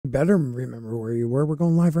better remember where you were. We're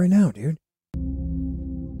going live right now, dude.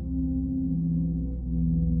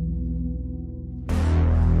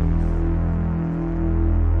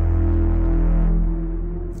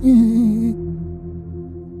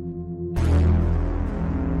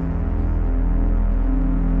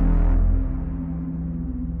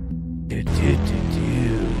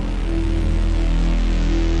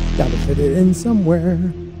 Gotta fit it in somewhere.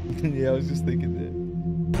 Yeah, I was just thinking that.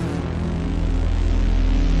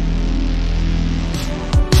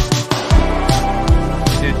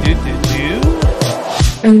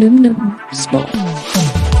 Aluminum Spork.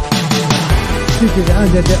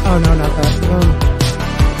 Oh, no, not that.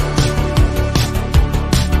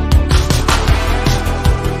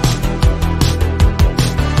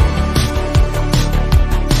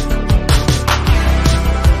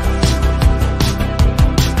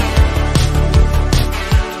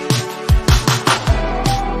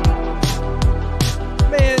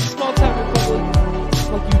 Man, Small Town Republic. It's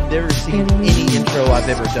like you've never seen any intro I've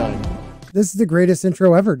ever done. This is the greatest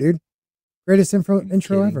intro ever, dude. Greatest intro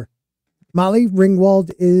ever. Molly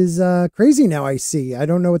Ringwald is crazy now, I see. I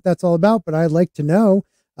don't know what that's all about, but I'd like to know.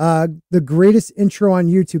 The greatest intro on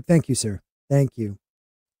YouTube. Thank you, sir. Thank you.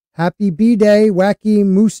 Happy B-Day, Wacky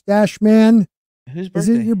Mustache Man. Whose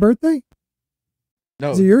birthday? Is it your birthday?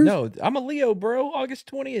 No, Is it yours? no. I'm a Leo, bro. August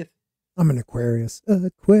 20th. I'm an Aquarius.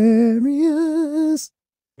 Aquarius.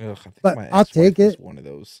 Ugh, I think But my I'll take ex-wife was it. one of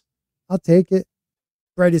those. I'll take it.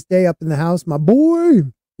 Brightest day up in the house. My boy.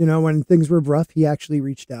 You know, when things were rough, he actually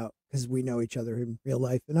reached out because we know each other in real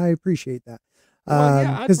life. And I appreciate that. Well,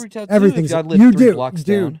 yeah, I'd 'cause reach out too everything's if I lived you 3 do, blocks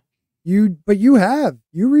dude. down. But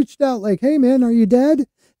you reached out like, hey man, are you dead?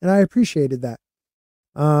 And I appreciated that.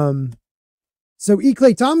 So E.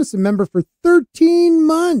 Clay Thomas, a member for 13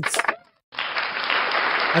 months.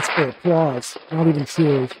 That's for applause, not even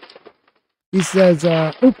cheers. He says,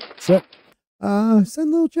 send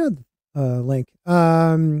little Chad link.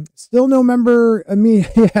 Still no member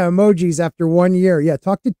emojis after 1 year. Yeah,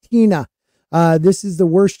 talk to Tina. This is the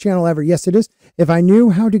worst channel ever. Yes, it is. If I knew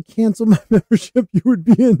how to cancel my membership, you would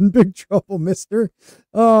be in big trouble, mister.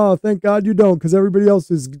 Oh, thank God you don't, because everybody else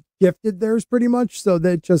is gifted theirs pretty much, so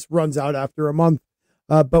that just runs out after a month.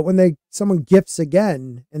 But when someone gifts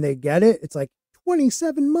again and they get it, it's like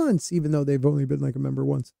 27 months, even though they've only been like a member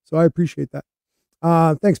once. So I appreciate that.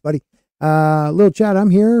 Thanks, buddy. Little Chad,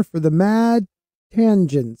 I'm here for the mad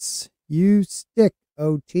tangents. You stick,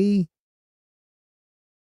 OT.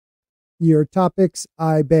 Your topics,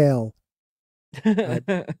 I bail.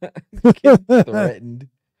 Threatened.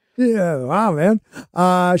 Yeah, wow,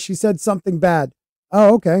 man. She said something bad.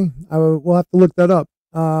 Oh, okay. We'll have to look that up.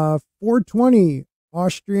 420,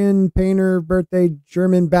 Austrian painter birthday,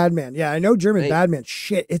 German badman. Yeah, I know German badman.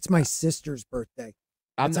 Shit, it's my sister's birthday.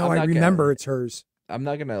 That's how I remember it's hers. I'm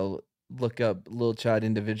not gonna look up Lil Chad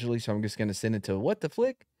individually, so I'm just gonna send it to What the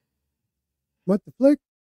Flick. What the flick?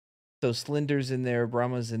 So Slender's in there,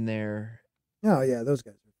 Brahma's in there. Oh yeah, those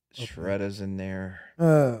guys. Shredda's in there.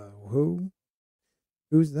 Who?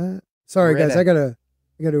 Who's that? Sorry guys, I gotta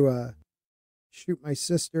shoot my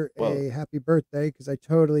sister a happy birthday because I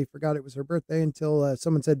totally forgot it was her birthday until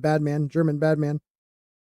someone said badman, German badman.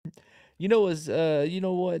 You know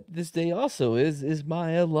what this day also is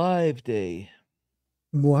my alive day.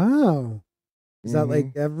 Wow. Is that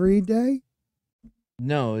like every day?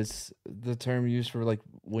 No, it's the term used for like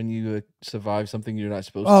when you survive something you're not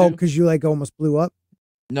supposed to. Oh, because you like almost blew up?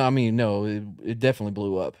 No, I mean, no, it definitely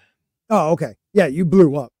blew up. Oh, okay. Yeah, you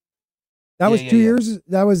blew up. That was 2 years.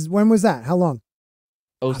 That was, when was that? How long?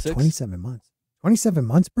 Oh, 06? 27 months. 27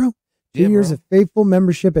 months, bro? 2 Yeah, years bro. of faithful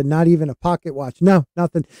membership and not even a pocket watch. No,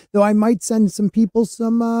 nothing. Though I might send some people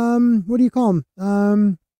some, what do you call them?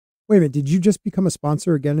 Wait a minute. Did you just become a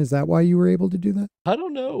sponsor again? Is that why you were able to do that? I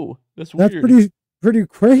don't know. That's weird. That's pretty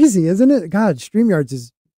crazy, isn't it? God,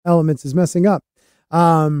 StreamYard's elements is messing up.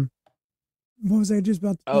 What was I just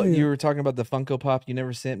about to tell you? You were talking about the Funko Pop you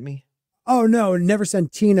never sent me? Oh, no, never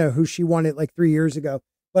sent Tina, who she won it like 3 years ago.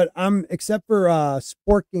 But except for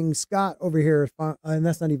Sporking Scott over here, and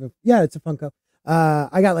that's not even, yeah, it's a Funko.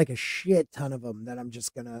 I got like a shit ton of them that I'm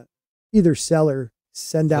just going to either sell or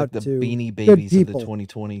send out the to Beanie Babies of the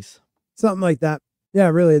 2020s. Something like that. Yeah,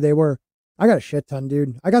 really, they were. I got a shit ton,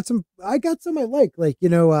 dude. I got some I like,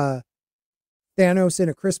 Thanos in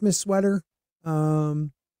a Christmas sweater,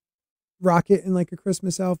 Rocket in like a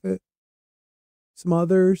Christmas outfit, some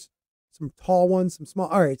others, some tall ones, some small.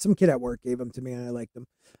 All right, some kid at work gave them to me and I liked them.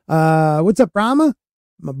 What's up, Brahma?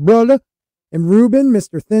 My brother. And Ruben,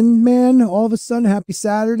 Mr. Thin Man, all of a sudden, happy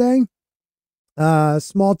Saturday.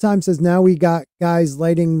 Small Time says, now we got guys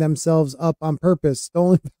lighting themselves up on purpose.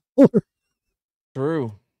 Stolen valor.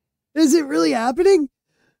 True. Is it really happening?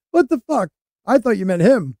 What the fuck? I thought you meant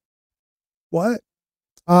him. What?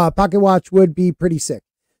 Pocket watch would be pretty sick.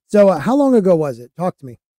 So how long ago was it? Talk to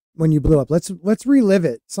me when you blew up. Let's relive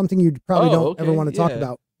it. Something you probably don't ever want to talk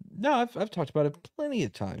about. No, I've talked about it plenty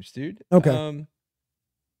of times, dude. Okay.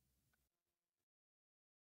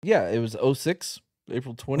 Yeah, it was 06,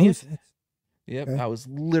 April 20th. 06. Yep, Okay. I was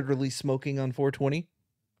literally smoking on 420.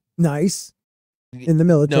 Nice. In the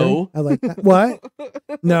military. No. I like that. What?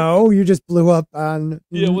 No, you just blew up in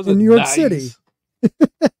New York City.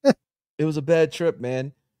 It was a bad trip,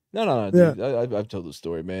 man. No, dude. Yeah. I've told the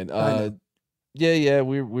story, man. Yeah.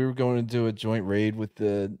 We were going to do a joint raid with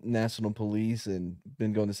the National Police and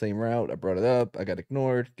been going the same route. I brought it up. I got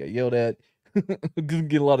ignored. Got yelled at.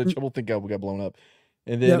 Get a lot of trouble. Think we got blown up.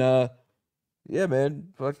 And then, yeah, man.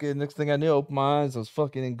 Fucking next thing I knew, opened my eyes. I was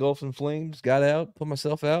fucking engulfed in flames. Got out. Put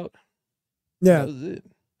myself out. Yeah. That was it.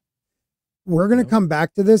 We're going to come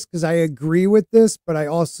back to this because I agree with this, but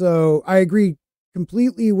I agree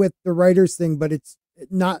completely with the writers thing, but it's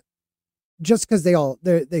not just because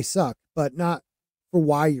they suck, but not for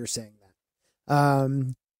why you're saying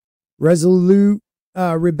that. Resolute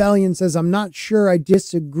Rebellion says, I'm not sure I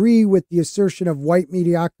disagree with the assertion of white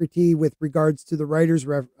mediocrity with regards to the writer's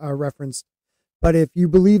reference, but if you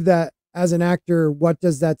believe that as an actor, what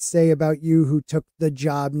does that say about you who took the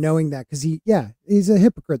job knowing that? Because he's a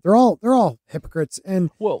hypocrite. They're all hypocrites.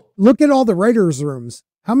 And look at all the writers' rooms.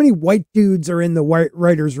 How many white dudes are in the white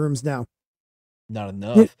writers' rooms now? Not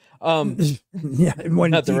enough. Yeah,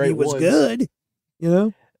 when not the TV right was ones. Good, you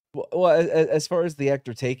know. Well, as far as the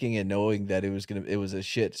actor taking and knowing that it was a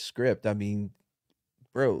shit script. I mean,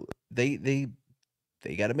 bro, they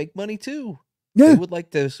got to make money too. Yeah, they would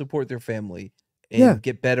like to support their family and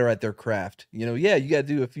get better at their craft. You know, you got to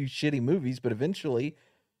do a few shitty movies, but eventually,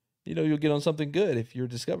 you'll get on something good if you're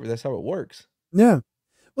discovered. That's how it works. Yeah.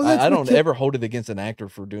 Well, I don't ever hold it against an actor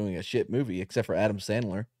for doing a shit movie, except for Adam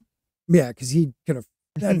Sandler. Yeah, because he could have.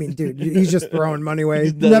 I mean, dude, he's just throwing money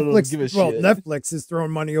away. Netflix is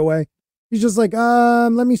throwing money away. He's just like,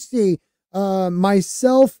 let me see.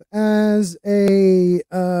 Myself as a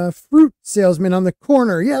fruit salesman on the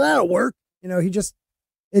corner. Yeah, that'll work.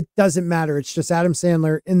 It doesn't matter. It's just Adam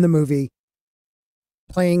Sandler in the movie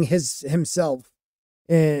playing himself,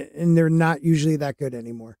 and they're not usually that good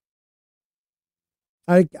anymore.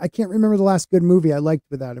 I can't remember the last good movie I liked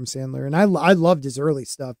with Adam Sandler, and I loved his early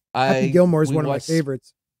stuff. Happy Gilmore is one of my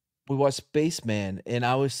favorites. We watched Spaceman, and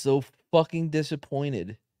I was so fucking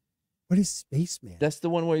disappointed. What is Spaceman? That's the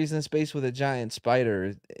one where he's in space with a giant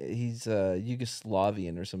spider. He's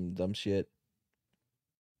Yugoslavian or some dumb shit.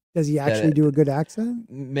 Does he actually do a good accent?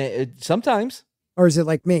 Sometimes. Or is it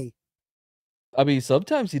like me? I mean,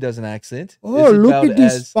 sometimes he does an accent. Oh, look at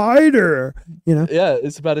this spider. Yeah,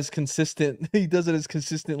 it's about as consistent. He does it as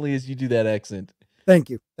consistently as you do that accent. Thank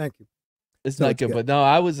you. It's not good, but no,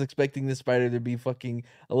 I was expecting the spider to be fucking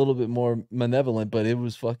a little bit more malevolent, but it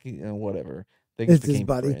was fucking whatever. Things became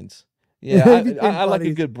friends. Yeah, I like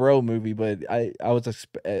a good bro movie, but I was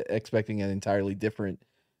expecting an entirely different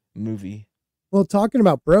movie. Well, talking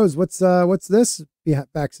about bros, what's this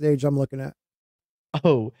backstage I'm looking at?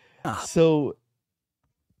 Oh, so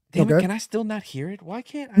damn it, can I still not hear it? Why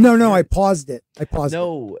can't I? No, I paused it.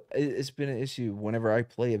 No, it's been an issue whenever I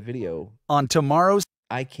play a video. On tomorrow's,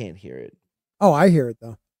 I can't hear it. Oh, I hear it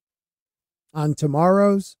though. On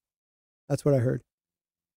tomorrow's, that's what I heard.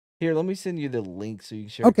 Here, let me send you the link so you can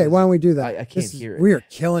share. Okay, why don't we do that? I can't hear it. We are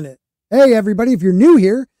killing it. Hey, everybody, if you're new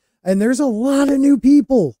here, and there's a lot of new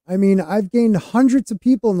people. I mean, I've gained hundreds of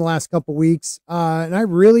people in the last couple weeks, and I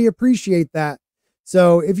really appreciate that.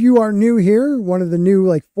 So if you are new here, one of the new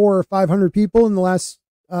 400 or 500 people in the last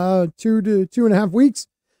 2 to 2.5 weeks,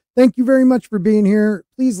 thank you very much for being here.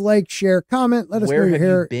 Please like, share, comment. Let us know you're here.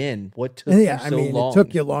 Where have you been? What took you so long? It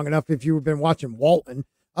took you long enough if you've been watching Walton.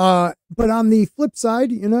 But on the flip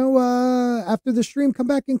side, after the stream, come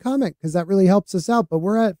back and comment because that really helps us out. But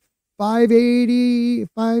we're at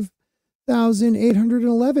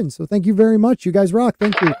 5,811. So thank you very much. You guys rock.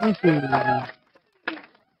 Thank you.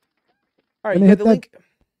 All right, you got the link?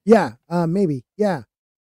 Yeah, maybe. Yeah.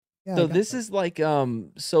 So this is like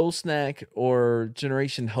Soul Snack or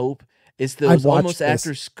Generation Hope. It's those almost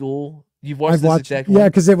after school. You've watched this exact one? Yeah,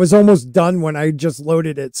 because it was almost done when I just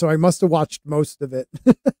loaded it. So I must have watched most of it.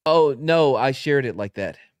 Oh, no, I shared it like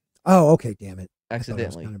that. Oh, okay, damn it.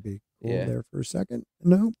 Accidentally. I was be cool there for a second.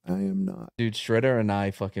 No, I am not. Dude, Shredder and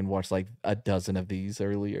I fucking watched like a dozen of these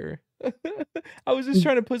earlier. I was just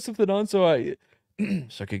trying to put something on so I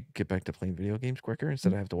could get back to playing video games quicker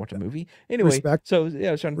instead of have to watch a movie. Anyway, so yeah,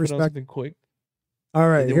 I was trying to put on something quick. All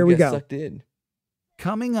right, here we go. Sucked in.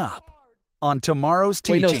 Coming up. on tomorrow's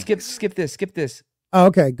Wait, teaching. no, skip this. Oh,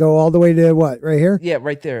 okay, go all the way to what? Right here? Yeah,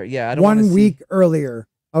 right there. Yeah, I don't want 1 week earlier.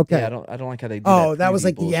 Okay. Yeah, I don't like how they do Oh, that. that was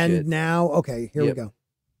like the bullshit. end now. Okay, here we go.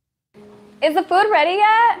 Is the food ready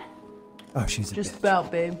yet? Oh, she's just about,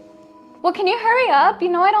 babe. Well, can you hurry up? You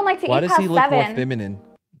know I don't like to Why eat does past he look 7. more feminine?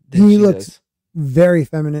 Than He she looks does? very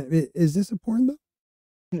feminine. Is this a porn though?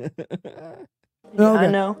 Yeah, Okay. I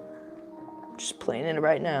know. Just playing it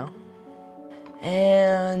right now.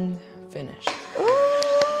 And finish.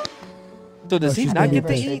 So does he she's not gonna get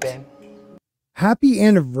to be eat? babe. Happy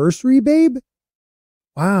anniversary, babe.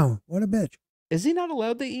 Wow, what a bitch. Is he not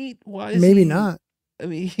allowed to eat? Why? Is Maybe he, not. I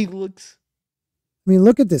mean, he looks. I mean,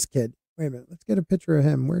 look at this kid. Wait a minute. Let's get a picture of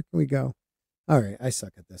him. Where can we go? All right, I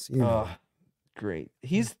suck at this. You know. Great.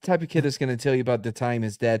 He's the type of kid that's going to tell you about the time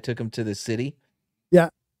his dad took him to the city. Yeah.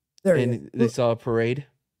 There he and is. they saw a parade.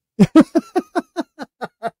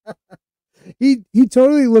 He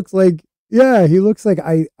totally looks like, yeah, he looks like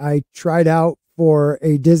I tried out for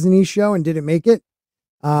a Disney show and didn't make it.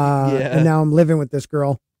 And now I'm living with this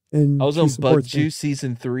girl. And I was she on Bug supports me. Juice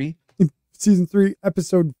season 3. Season 3,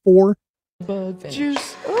 episode 4. Bug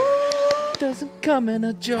Juice doesn't come in a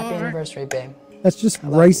Happy jar. anniversary, babe. That's just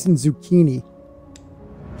rice and zucchini.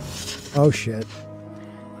 Oh shit.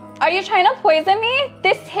 Are you trying to poison me?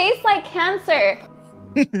 This tastes like cancer.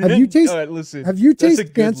 Have you tasted? All right, listen. Have you That's a tasted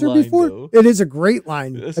good cancer line, before? though. It is a great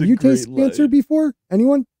line. That's Have a you great tasted cancer line. before?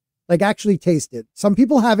 Anyone? Like actually taste it. Some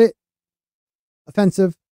people have it.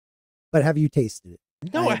 Offensive. But have you tasted it?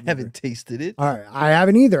 No, I have haven't tasted it. All right. I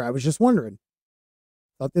haven't either. I was just wondering.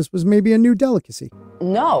 Thought this was maybe a new delicacy.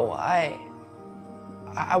 No, I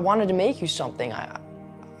wanted to make you something.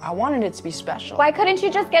 I wanted it to be special. Why couldn't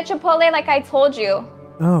you just get Chipotle like I told you?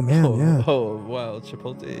 Oh man, yeah. Oh, wow,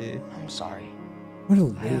 Chipotle. I'm sorry. What a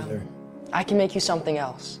loser. I can make you something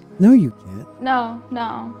else. No, you can't. No.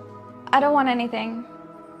 I don't want anything.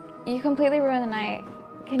 You completely ruined the night.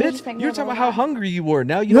 Can you just Bitch, make me you're a talking bowl about how of hungry you were.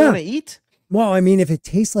 Now you don't want to eat? Well, I mean, if it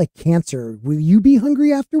tastes like cancer, will you be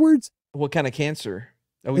hungry afterwards? What kind of cancer?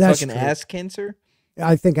 Are we That's talking true. ass cancer?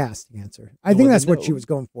 I think ass cancer. I Well, think then that's what she no. was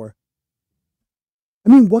going for. I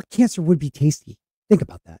mean, what cancer would be tasty? Think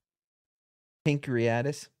about that.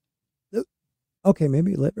 Pancreatus? Okay,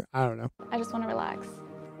 maybe liver. I don't know. I just want to relax.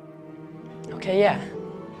 Okay, yeah.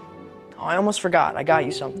 Oh, I almost forgot. I got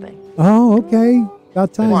you something. Oh, okay.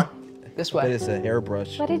 Got time. Come on, this But way. it's a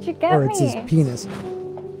hairbrush. What did you get Or me? it's his penis.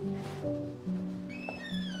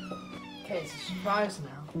 Okay, it's a surprise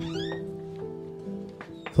now.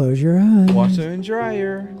 Close your eyes. Washer and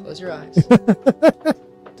dryer. Close your eyes.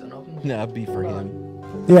 Don't open them. Nah, it'd be for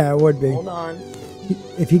him. Yeah, it would be. Hold on.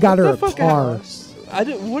 If he got her a the fuck car.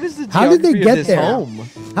 What is the How did they geography of get this there? home?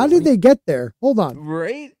 How did they get there? Hold on.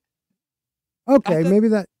 Right? Okay, maybe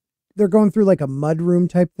that they're going through like a mud room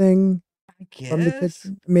type thing I from the guess.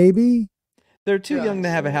 kitchen. Maybe. They're too young to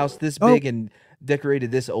have a house this Oh. big and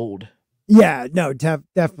decorated this old. Yeah, no,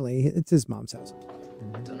 definitely. It's his mom's house.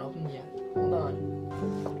 Don't open yet. Hold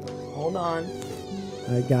on. Hold on.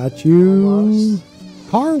 I got you. Almost.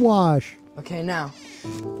 Car wash. Okay, now.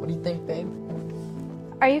 What do you think, babe?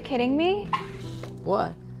 Are you kidding me?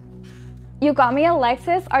 What? You got me a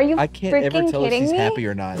Lexus? Are you I can't freaking ever tell if kidding she's me? happy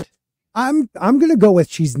or not. I'm gonna go with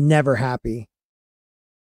she's never happy.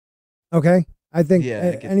 Okay, I think Yeah,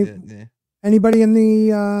 I get that, yeah. anybody in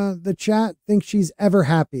the chat think she's ever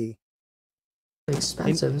happy.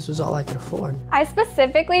 Expensive. This was all I could afford. I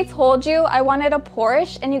specifically told you I wanted a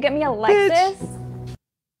Porsche and you get me a Lexus?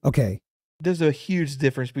 Okay, There's a huge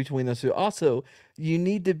difference between those two. Also, you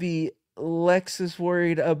need to be Lexus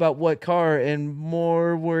worried about what car and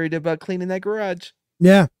more worried about cleaning that garage.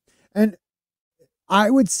 yeah, and I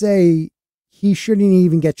would say he shouldn't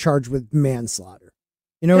even get charged with manslaughter.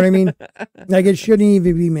 You know what I mean? Like it shouldn't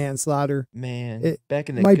even be manslaughter. Man, It back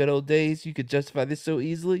in the might- good old days, you could justify this so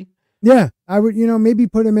easily. Yeah, I would. Maybe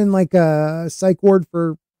put him in like a psych ward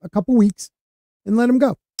for a couple weeks and let him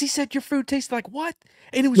go. He said your food tastes like what?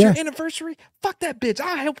 And it was Yeah. your anniversary? Fuck that bitch.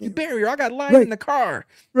 I'll help you bury her. I got lying Right. in the car.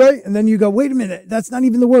 Right. And then you go, wait a minute. That's not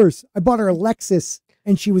even the worst. I bought her a Lexus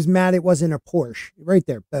and she was mad it wasn't a Porsche. Right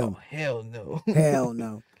there. Boom. Oh, hell no. Hell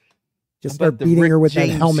no. Just I'm start about to beating Rick her with James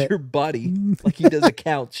that helmet. your body like he does a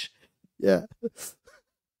couch. Yeah.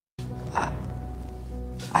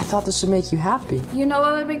 I thought this would make you happy. You know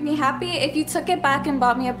what would make me happy? If you took it back and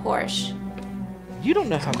bought me a Porsche. You don't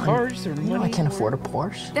know how cars or You know I money can't work. afford a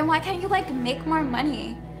Porsche. Then why can't you make more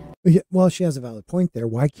money? Yeah, well, she has a valid point there.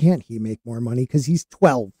 Why can't he make more money? Because he's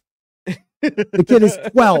 12. The kid is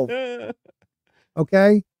 12.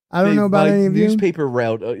 Okay. I don't know about my any of you. newspaper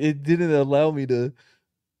route. It didn't allow me to,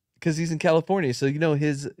 because he's in California. So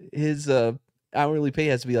his hourly pay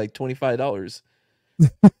has to be like $25.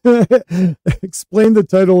 Explain the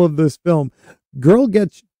title of this film. Girl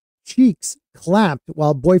gets cheeks clapped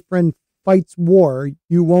while boyfriend fights war.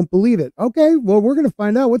 You won't believe it. Okay, well, we're gonna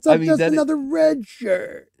find out. What's up? Just another red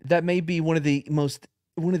shirt. That may be one of the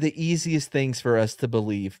easiest things for us to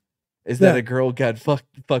believe is that a girl got fucked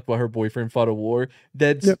while her boyfriend fought a war.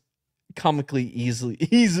 That's comically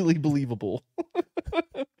easily believable.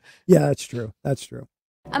 Yeah, that's true. That's true.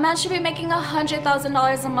 A man should be making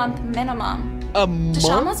 $100,000 a month minimum. A month?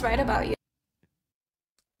 Deshaun was right about you.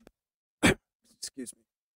 Excuse me.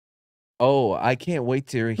 Oh, I can't wait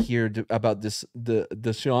to hear about the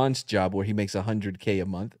Deshaun's job where he makes $100K a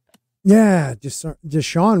month. Yeah,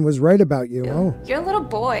 Deshaun was right about you. Oh, You're a little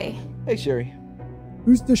boy. Hey, Sherry.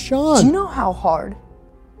 Who's Deshaun? Do you know how hard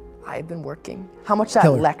I've been working? How much that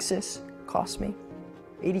Lexus cost me?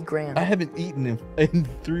 80 grand. I haven't eaten in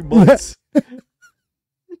 3 months.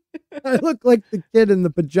 I look like the kid in the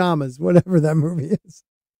pajamas, whatever that movie is.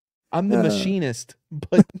 I'm the machinist,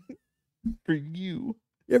 but for you.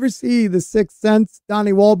 You ever see The Sixth Sense,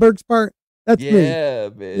 Donnie Wahlberg's part? That's me. Yeah,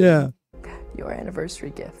 man. Yeah. Your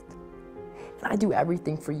anniversary gift. And I do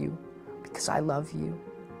everything for you because I love you.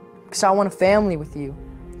 Because I want a family with you.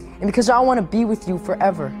 And because I want to be with you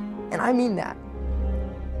forever. And I mean that.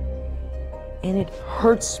 And it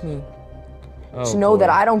hurts me to know that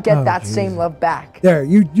I don't get that same love back. There,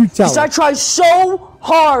 you tell Because I try so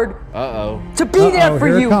hard to be there for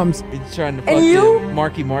here you. It comes. He's trying to And you?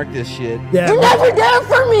 Marky Mark this shit. Yeah. You're never there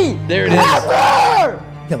for me. There it is. Never.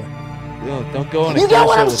 Kill her. Don't go on a You get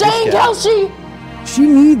what show I'm with this saying, guy. Kelsey? She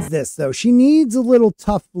needs this though. She needs a little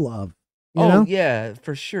tough love. You know? Yeah,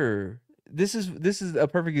 for sure. This is a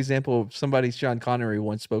perfect example of somebody Sean Connery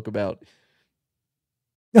once spoke about.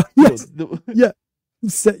 Yes. Yeah.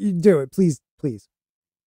 You do it, please.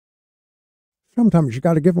 Sometimes you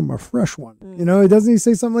got to give him a fresh one. You know, doesn't he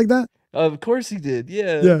say something like that? Of course he did.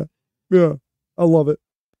 Yeah. Yeah. I love it.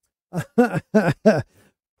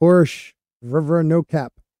 Porsche River no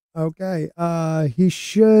cap. Okay. He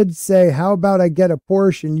should say, "How about I get a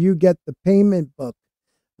Porsche and you get the payment book?"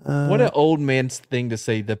 What an old man's thing to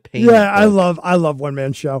say. The payment. Yeah, book. I love one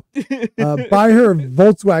man show. Buy her a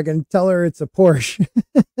Volkswagen. Tell her it's a Porsche.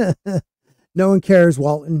 No one cares,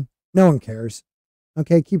 Walton. No one cares.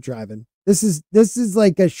 Okay, keep driving. This is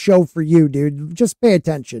like a show for you, dude. Just pay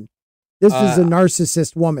attention. This is a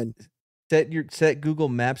narcissist woman. Set Google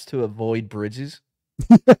Maps to avoid bridges.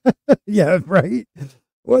 Yeah, right.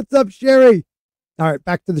 What's up, Sherry? All right,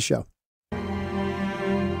 back to the show.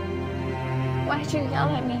 Why'd you yell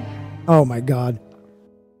at me? Oh my God.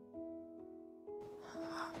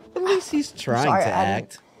 At least he's trying Sorry, to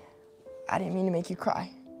act. I didn't mean to make you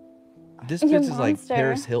cry. This You bitch is like monster.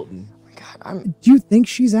 Paris Hilton. Oh my God, Do you think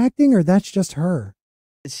she's acting or that's just her?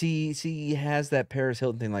 She has that Paris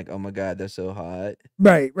Hilton thing, like, oh my God, they're so hot.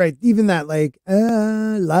 Right. Even that,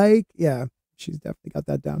 yeah, she's definitely got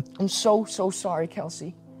that down. I'm so sorry,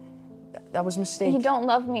 Kelsey. That was a mistake. You don't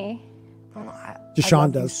love me. No, I Deshaun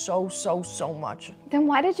love does. you so much. Then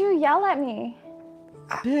why did you yell at me?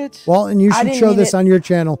 Bitch. Walton, you I should didn't show mean this it. on your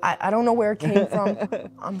channel. I don't know where it came from.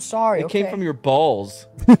 I'm sorry. It came from your balls.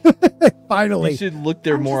 Finally. You should look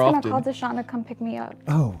there I'm more just often. gonna call Deshaun to come pick me up.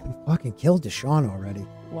 Oh, we fucking killed Deshaun already.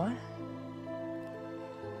 What?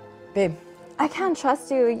 Babe, I can't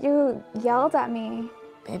trust you. You yelled at me.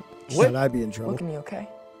 babe, Should I be in trouble? look at me, okay?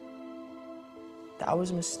 That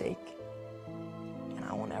was a mistake. And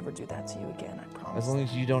I won't ever do that to you again, I promise. As long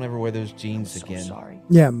as you don't ever wear those I'm jeans so again. sorry.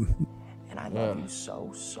 Yeah, And I love you so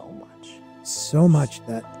much. so much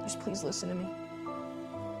that Just please listen to me.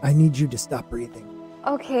 I need you to stop breathing.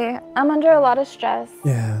 Okay, I'm under a lot of stress.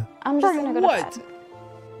 Yeah. I'm just From gonna go what? to bed.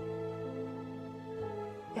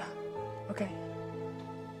 Yeah, okay.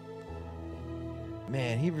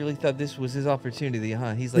 Man, he really thought this was his opportunity,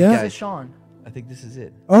 huh? He's like, Yeah. guys, Sean. I think this is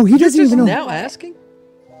it. Oh, he You're doesn't just even know. now asking?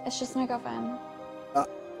 It's just my girlfriend.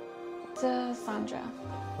 Sandra.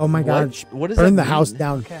 Oh my God. What does Burn that the house mean?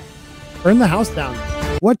 down. Okay. Burn the house down.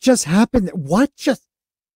 What just happened?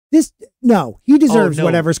 No, he deserves no.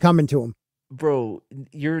 whatever's coming to him. Bro,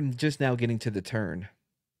 you're just now getting to the turn.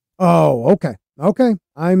 Oh, okay.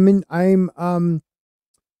 I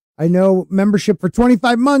know membership for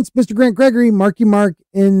 25 months, Mr. Grant Gregory, Marky Mark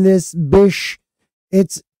in this bish.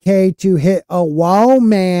 It's K to hit a wow,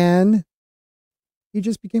 man. He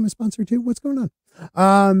just became a sponsor too. What's going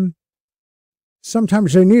on?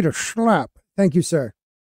 Sometimes they need a slap. Thank you, sir.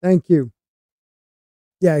 Thank you.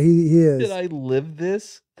 Yeah, he is. Did I live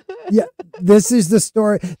this? Yeah, this is the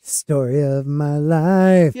story of my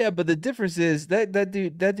life. Yeah, but the difference is that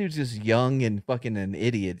dude's just young and fucking an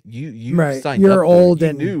idiot. You Right, signed you're up for it. old You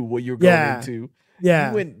and- knew what you were going yeah, into. Yeah,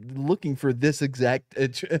 You went looking for this exact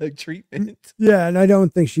treatment. yeah, and I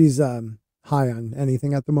don't think she's high on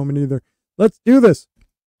anything at the moment either. Let's do this.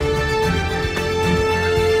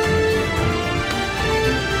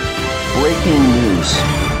 Breaking news.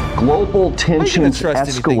 Global tensions trust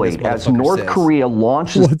anything this escalate as motherfucker North says? Korea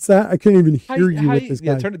launches. What's that? I couldn't even hear you with this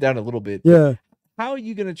guy. Yeah, turn it down a little bit. Yeah, How are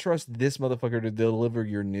you gonna trust this motherfucker to deliver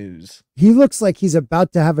your news? he looks like he's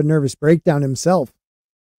about to have a nervous breakdown himself.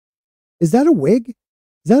 Is that a wig?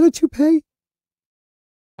 Is that a toupee?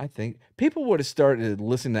 I think people would have started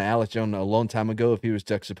listening to Alex Jones a long time ago if he was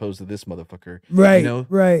juxtaposed to this motherfucker. Right, You know?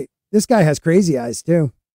 right. This guy has crazy eyes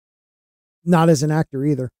too. Not as an actor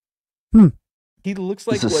either. He looks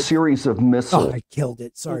like a what series of missiles. Oh, I killed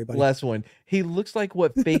it. Sorry, buddy. last one. He looks like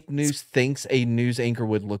what fake news thinks a news anchor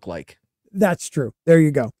would look like. That's true. There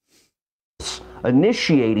you go.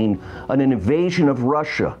 Initiating an invasion of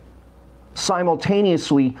Russia.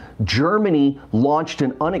 Simultaneously, Germany launched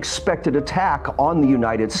an unexpected attack on the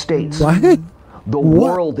United States. What? The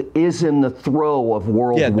world is in the throe of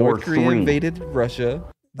World Yeah, War North Korea III. invaded Russia.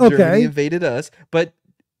 Okay. Germany invaded us. But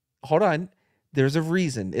hold on. There's a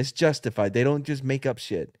reason. It's justified. They don't just make up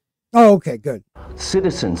shit. Oh, okay, good.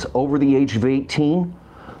 Citizens over the age of 18,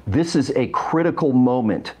 this is a critical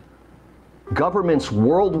moment. Governments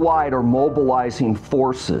worldwide are mobilizing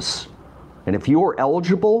forces. And if you are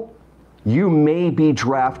eligible, you may be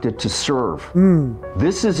drafted to serve.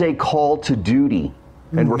 This is a call to duty,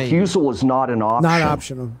 and Maybe. refusal is not an option. Not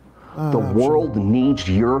optional. Not The optional. world needs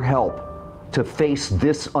your help to face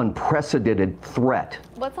this unprecedented threat.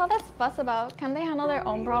 What's all this fuss about? Can they handle their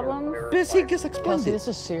own problems? This he gets explained. Kelsey, this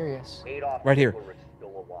is serious. Right here.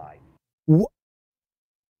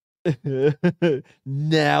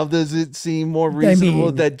 Now does it seem more reasonable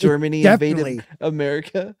mean, that it Germany definitely- invaded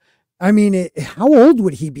America? I mean, how old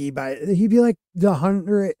would he be by? He'd be like the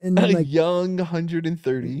 100 and A like young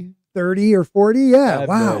 130. 30 or 40. I Yeah, have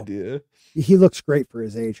wow. no idea. He looks great for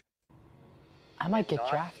his age. I might get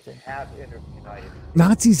drafted.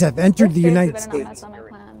 Nazis have entered the Seriously United better not States. mess on my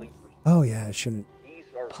plans. Oh yeah, I shouldn't.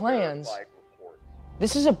 Plans?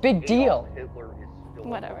 This is a big deal.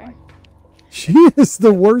 Whatever. She is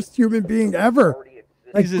the worst human being ever.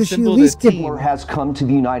 Like, He's a does she at symbol least that give? team- Hitler has come to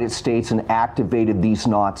the United States and activated these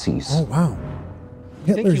Nazis. Oh wow. I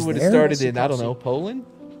think Hitler's he would have there? started in, I don't know, Poland?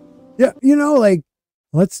 Yeah, you know, like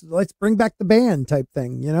let's bring back the band type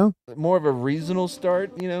thing. You know? More of a regional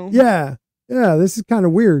start, you know? Yeah, yeah. This is kind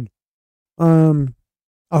of weird.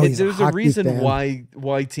 Oh, he's There's a hockey reason fan.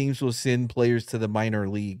 why teams will send players to the minor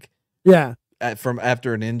league Yeah, from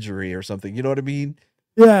after an injury or something. You know what I mean?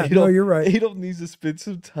 yeah. You No, don't- you're right. He don't need to spend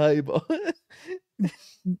some time on.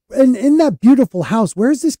 And in that beautiful house,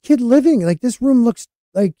 where's this kid living? Like this room looks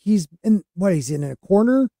like he's in what? He's in a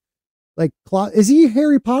corner. Like, is he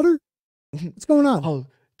Harry Potter? What's going on? Oh,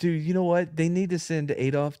 dude, you know what? They need to send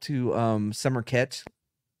Adolf to summer catch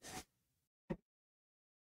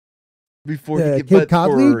before Yeah, he Kid get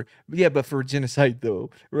Codley? but for genocide though,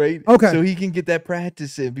 right? Okay. So he can get that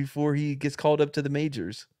practice in before he gets called up to the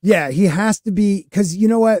majors. Yeah, he has to be, because you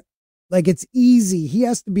know what? Like, it's easy. He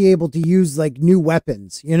has to be able to use like new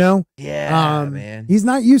weapons, you know? Yeah, man. He's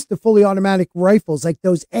not used to fully automatic rifles like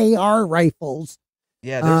those AR rifles.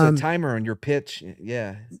 Yeah, there's a timer on your pitch.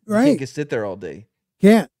 Yeah, you Right. can't just sit there all day.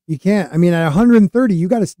 You can't. I mean, at 130,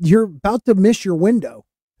 you're about to miss your window.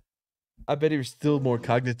 I bet he was still more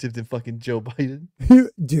cognitive than fucking Joe Biden.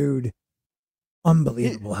 Dude,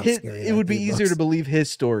 unbelievable how scary It that would be dude easier to looks. believe his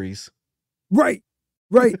stories. Right.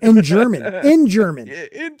 In German. In German. Yeah,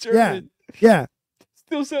 in German. Yeah.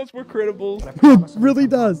 Still sounds more credible. It really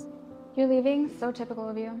does. You're leaving? So typical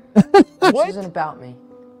of you. This isn't about me.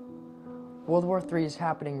 World War III is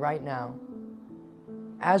happening right now,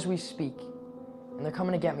 as we speak, and they're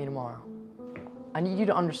coming to get me tomorrow. I need you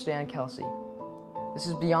to understand, Kelsey. This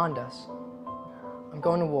is beyond us. I'm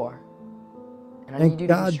going to war, and I need Thank you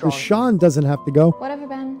to God be strong. Deshaun doesn't have to go. Whatever,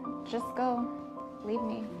 Ben. Just go. Leave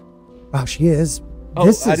me. Wow, she is. Oh,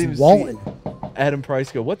 This I is didn't see Walton. Adam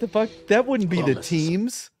Price go, what the fuck? That wouldn't be the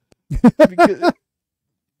teams. Because,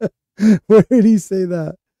 Where did he say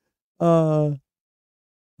that?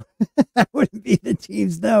 That wouldn't be the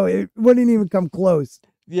teams. No, it wouldn't even come close.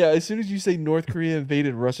 yeah, as soon as you say North Korea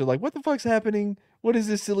invaded Russia, like, what the fuck's happening? What is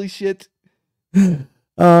this silly shit?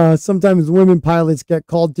 Sometimes women pilots get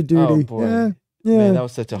called to duty. Oh, boy. Yeah. Man, that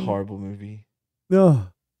was such a horrible movie. No.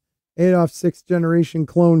 Adolf's sixth generation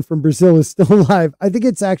clone from Brazil is still alive. I think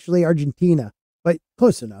it's actually Argentina, but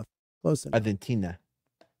close enough. Close enough. Argentina.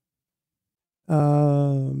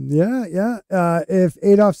 Yeah. If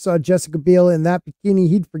Adolf saw Jessica Biel in that bikini,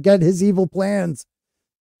 he'd forget his evil plans.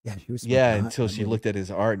 Yeah, she was. Yeah, until she looked at his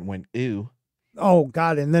art and went, "Ew." Oh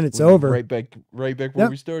God, and then it's over. Right back where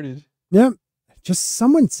we started. Yep. Just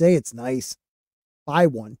someone say it's nice. Buy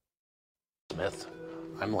one. Smith,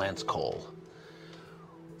 I'm Lance Cole.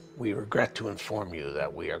 We regret to inform you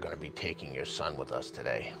that we are going to be taking your son with us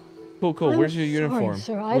today. Cool. Where's your uniform?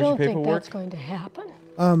 Sir, Where's I don't your think paperwork? that's going to happen.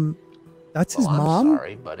 That's his I'm mom?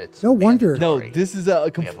 sorry, but it's No wonder. No, mandatory. this is a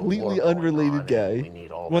We have completely war going unrelated on, and guy. we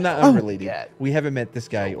need all Well, the not help we unrelated. get. We haven't met this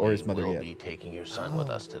guy So or his we mother will yet. be taking your son with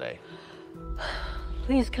us today.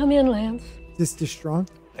 Please come in, Lance. Is this Destrong?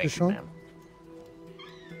 Thank you, ma'am.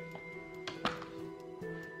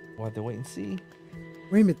 We'll have to wait and see.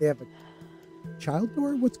 Wait a minute, they have a child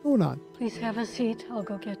door? What's going on? Please have a seat. I'll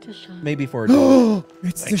go get Deshaun. Maybe for a dog.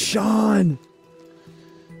 It's Deshaun.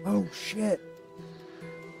 Oh shit.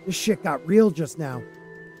 This shit got real just now.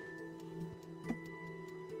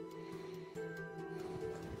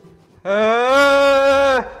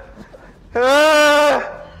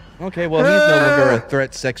 Okay, well, he's no longer a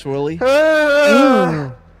threat sexually.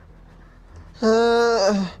 Ooh.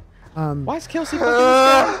 Why is Kelsey fucking this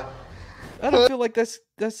guy? I don't feel like that's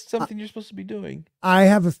something you're supposed to be doing. I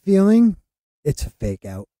have a feeling it's a fake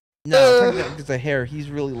out. No, because the hair,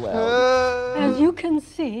 he's really loud. As you can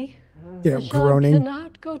see, Yeah, Deshaun groaning.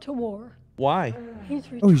 cannot go to war. Why? He's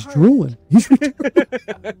retarded. Oh, he's drooling. He's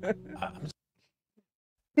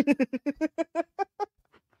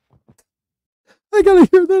I gotta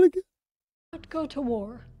hear that again. Not go to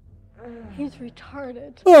war. He's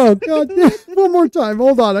retarded. Oh God! One more time.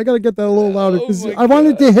 Hold on. I gotta get that a little louder because my I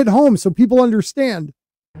wanted to hit home so people understand.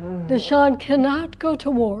 Deshaun cannot go to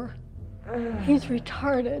war. He's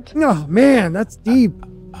retarded. Oh man, that's deep.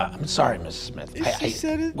 I'm sorry, Mrs. Smith. She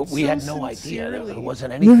said it But we so had no idea. sincerely. There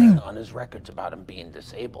wasn't anything Yeah. on his records about him being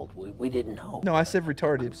disabled. We didn't know. No, I said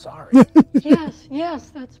retarded. I'm sorry. Yes,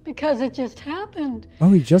 that's because it just happened.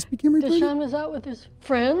 Oh, he just became retarded. Deshaun was out with his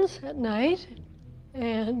friends at night,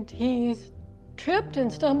 and he's tripped and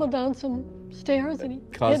stumbled down some stairs, and he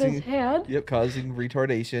hit his head. Yep, causing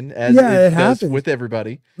retardation, as Yeah, it it does happens. with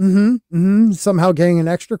everybody. Somehow getting an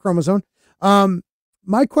extra chromosome.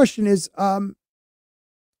 My question is,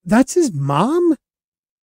 that's his mom.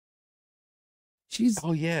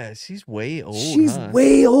 Oh yeah, she's way old. She's huh?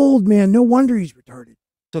 way old, man. No wonder he's retarded.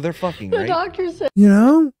 So they're fucking, The right? doctor said, You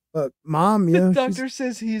know, but mom, The yeah. doctor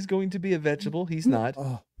says he's going to be a vegetable. He's not.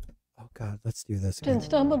 Oh God, let's do this. and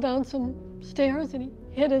stumbled down some stairs, and he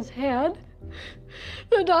hit his head.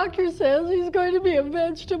 The doctor says he's going to be a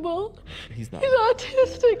vegetable. He's not. He's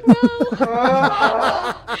autistic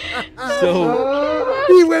now. So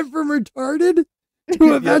He went from retarded to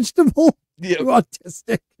a Yep. vegetable Yep. to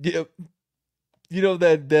autistic. Yep. You know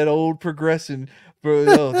that old progression for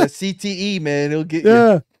the CTE, man. It'll get you.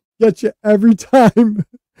 Yeah, get you every time.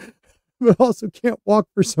 But also can't walk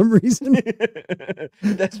for some reason.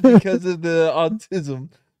 That's because of the autism.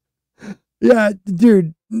 Yeah,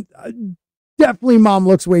 dude. Definitely mom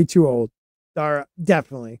looks way too old.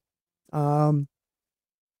 Definitely.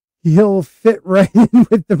 He'll fit right in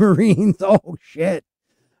with the Marines. Oh shit.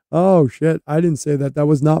 I didn't say that. That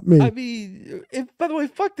was not me. I mean, by the way,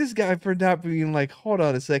 fuck this guy for not being like, hold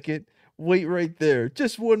on a second. Wait right there.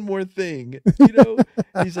 Just one more thing. You know?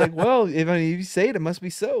 He's like, well, if you say it, it must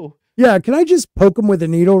be so. Yeah, can I just poke him with a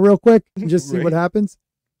needle real quick and just see what Right. happens?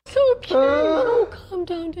 So cute. Oh, calm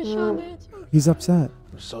down, Deshaun. That's okay. He's upset.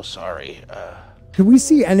 I'm so sorry. Can we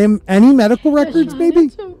see any medical records, Deshaun, maybe?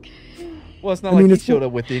 it's okay. Well, it's not I like mean, he it's- showed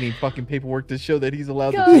up with any fucking paperwork to show that he's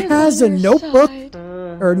allowed God to He do is has a on your notebook side.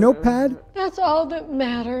 or a notepad. That's all that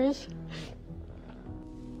matters.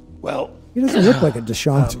 Well, He doesn't look like a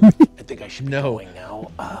Deshaun to me. I think I should be No. going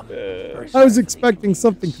now. Very I sorry was for expecting the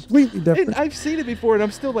something inconvenience. completely And different. I've seen it before, and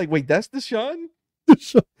I'm still like, wait, that's Deshaun?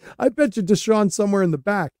 Deshaun. I bet you Deshaun somewhere in the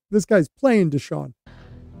back. This guy's playing Deshaun.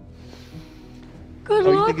 Good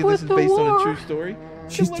Oh, you luck thinking with this is the based on a war. true story?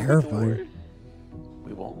 She's Good luck with the terrifying. war.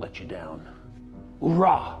 We won't let you down.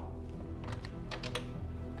 Hoorah!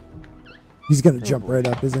 He's gonna jump right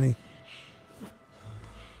up, isn't he?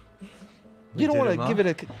 You don't want to give it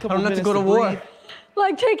a couple minutes to go to war. breathe?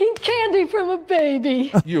 Like taking candy from a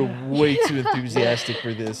baby. You're way too enthusiastic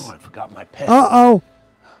for this. Oh, I forgot my pen. Uh-oh.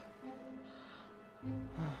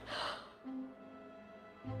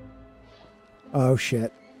 Oh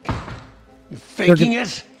shit. You faking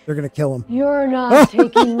it? They're gonna kill him. You're not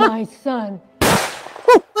taking my son.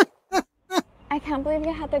 I can't believe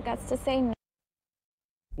you had the guts to say no.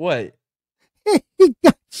 What? He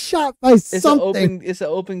got shot by It's something. It's an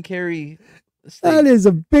open carry. That is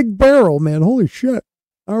a big barrel, man. Holy shit.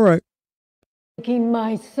 All right. taking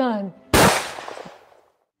my son.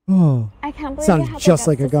 Oh, I can't believe sounds you had just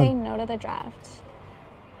the like guts a to say gun. no to the draft.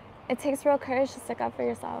 It takes real courage to stick up for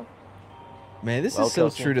yourself. Man, this Well, is so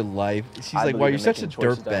Kelsey, true to life. She's I like, "Wow, believe you're in such a making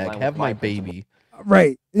choices that align dirtbag. with Have my my principles." baby.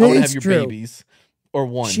 Right. I want to It's have your true. babies, or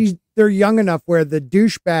one." They're young enough where the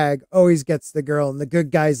douchebag always gets the girl, and the good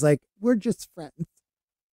guy's like, "We're just friends."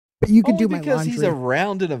 But you can Only do my because laundry. he's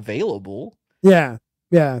around and available. Yeah,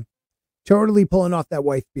 yeah. Totally pulling off that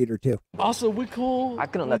wife beater too. Also, we cool. I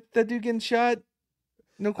couldn't with that dude getting shot.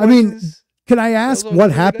 No I mean, questions. can I ask all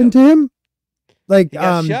what figured happened out. to him? Like, He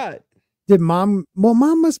got shot. did mom? Well,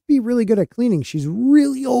 mom must be really good at cleaning. She's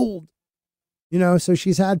really old, so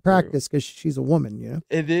she's had practice because she's a woman.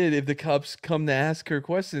 And then if the cops come to ask her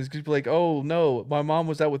questions, she'd be like, "Oh no, my mom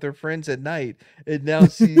was out with her friends at night, and now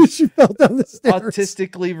she's she fell down the stairs.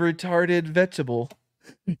 autistically retarded vegetable."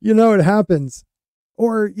 It happens.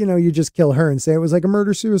 Or, you just kill her and say it was like a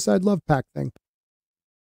murder-suicide love pact thing.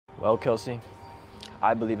 Well, Kelsey,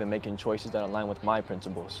 I believe in making choices that align with my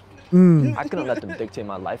principles. I couldn't let them dictate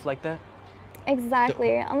my life like that.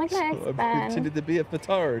 Exactly. Unlike my I'm ex-Ben, pretending to be a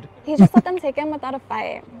petard. he just let them take him without a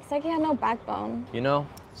fight. It's like he had no backbone.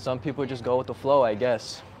 Some people just go with the flow, I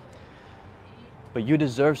guess. But you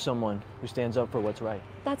deserve someone who stands up for what's right.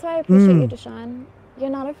 That's why I appreciate you, Deshaun. You're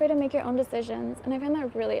not afraid to make your own decisions, and I find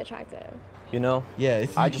that really attractive. Yeah,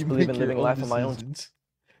 I you just can believe make in your living own life on my own.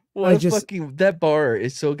 decisions. That bar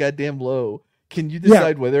is so goddamn low. Can you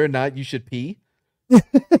decide whether or not you should pee?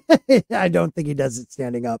 I don't think he does it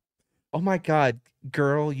standing up. Oh my God,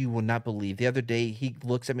 girl, you will not believe. The other day, he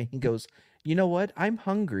looks at me, he goes, "You know what? I'm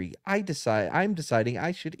hungry. I'm deciding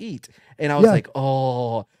I should eat." And I was like,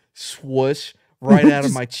 "Oh, swoosh, right out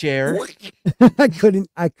of my chair." I couldn't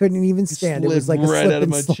even stand. It was like a right slip out of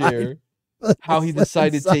and my slide. chair. How he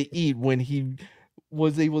decided to eat when he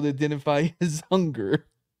was able to identify his hunger.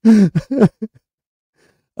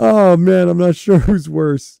 Oh man, I'm not sure who's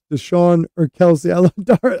worse, Deshaun or Kelsey.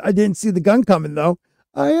 I didn't see the gun coming though.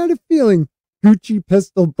 I had a feeling. Gucci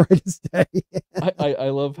pistol, brightest day. I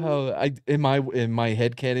love how in my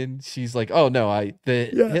head canon, she's like, "Oh no,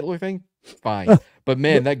 Hitler thing, fine." But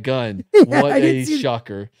man, that gun, what a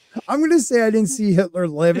shocker. I'm gonna say I didn't see Hitler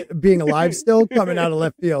being alive still coming out of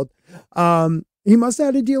left field. He must have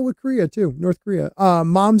had a deal with Korea too, North Korea.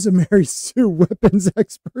 Mom's a Mary Sue weapons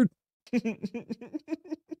expert.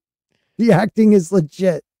 The acting is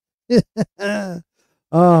legit.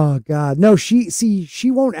 Oh God, no. She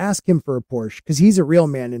won't ask him for a Porsche because he's a real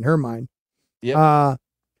man in her mind. Yeah.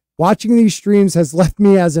 Watching these streams has left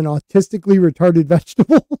me as an autistically retarded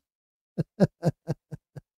vegetable.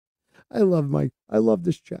 I love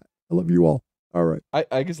this chat. I love you all. All right.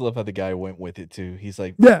 I just love how the guy went with it too. He's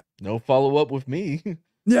like, yeah, no follow up with me.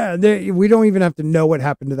 Yeah, we don't even have to know what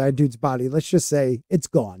happened to that dude's body. Let's just say it's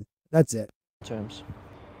gone. That's it. Terms.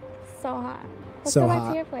 So hot. Let's So go back hot.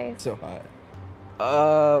 to your place. So hot.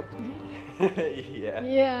 Yeah.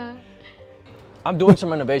 Yeah. I'm doing some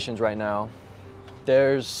renovations right now.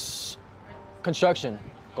 There's construction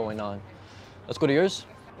going on. Let's go to yours?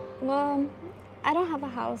 Well, I don't have a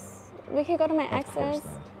house. We could go to my ex's.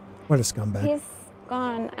 What a scumbag. He's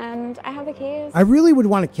gone, and I have the keys. I really would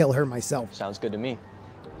want to kill her myself. Sounds good to me.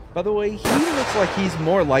 By the way, he looks like he's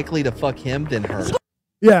more likely to fuck him than her.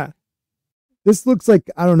 Yeah. This looks like,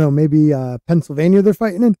 I don't know, maybe Pennsylvania they're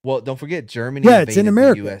fighting in. Well, don't forget Germany. Yeah, it's in invaded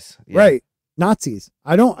America. The US. Yeah. Right. Nazis.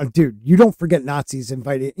 Dude, you don't forget Nazis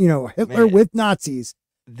invited, Hitler Man. with Nazis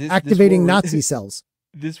activating Nazi cells.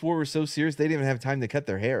 This war was so serious, they didn't even have time to cut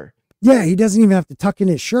their hair. Yeah, he doesn't even have to tuck in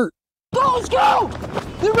his shirt. Let's go!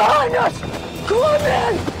 They're behind us! Come on,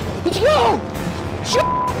 man! Let's go!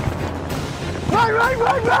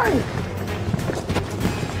 Run!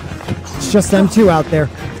 It's just them two out there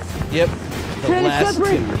Yep. The last two.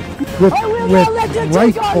 with, I will with not let them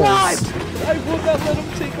take our rifles. lives! I will not let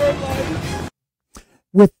them take our lives.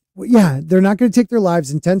 They're not going to take their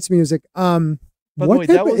lives. Intense music. By the What way,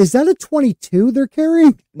 type is that a 22 they're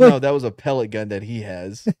carrying? No, that was a pellet gun that he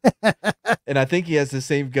has. And I think he has the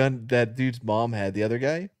same gun that dude's mom had, the other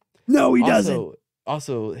guy. No, he doesn't.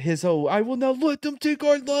 Also, his whole, "I will not let them take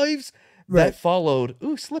our lives." Right. That followed,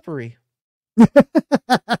 ooh, slippery.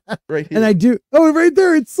 Right here. And I do. Oh, right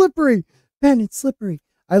there. It's slippery. Ben, it's slippery.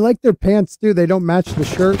 I like their pants too. They don't match the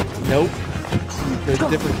shirt. Nope. There's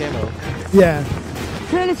different camo. Yeah.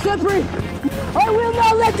 Man, it's slippery! I will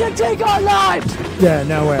not let them take our lives! Yeah,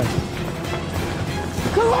 no way.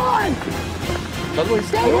 Come on! By the way,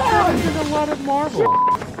 Stay down! there's a lot of marble.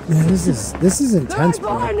 Man, this is intense, They're right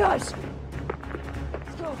bro. behind us!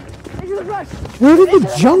 Let's go. Into the brush! Where did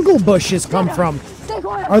the jungle bushes come from? Stay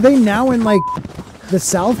quiet! Are they now in like the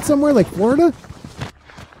south somewhere, like Florida?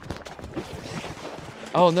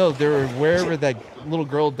 Oh no, they're wherever that little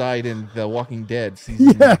girl died in The Walking Dead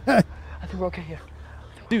season. Yeah. I think we're okay here.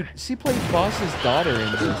 Dude, she played Boss's daughter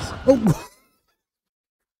in this. Oh.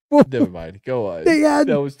 Never mind. Go on. They had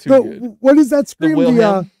that was too good. What is that scream?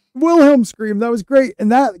 The Wilhelm scream. That was great.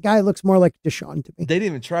 And that guy looks more like Deshaun to me. They didn't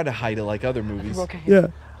even try to hide it like other movies. We're okay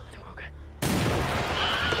here.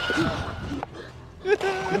 Yeah.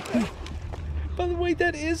 By the way,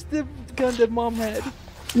 that is the gun that Mom had.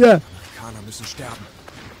 Yeah. Amerikaner müssen sterben.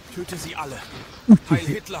 Töte sie alle. Heil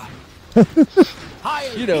Hitler.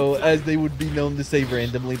 Heil You know, Hitler. as they would be known to say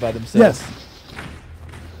randomly by themselves. Yes.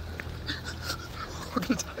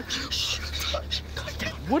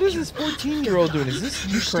 What is this 14-year-old doing? Is this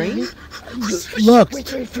Ukraine? Look,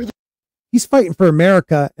 he's fighting for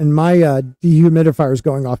America, and my dehumidifier is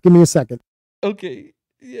going off. Give me a second. Okay,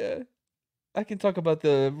 yeah. I can talk about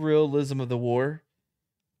the realism of the war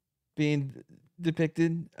being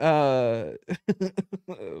depicted. Man,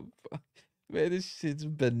 this shit's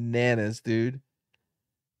bananas, dude.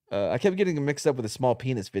 I kept getting him mixed up with a small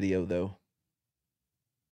penis video, though.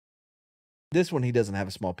 This one, he doesn't have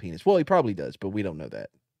a small penis. Well, he probably does, but we don't know that.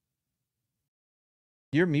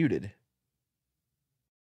 You're muted.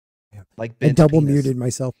 Like I bent double penis. muted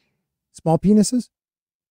myself. Small penises?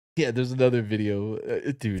 Yeah, there's another video.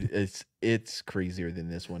 Dude, it's crazier than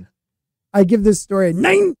this one. I give this story a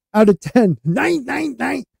 9 out of 10. 9, 9,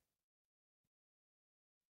 9.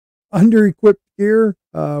 Under-equipped gear.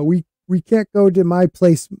 We can't go to my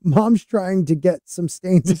place. Mom's trying to get some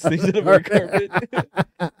stains out of our the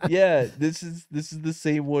carpet. Yeah, this is the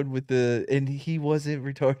same one with the, and he wasn't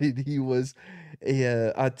retarded. He was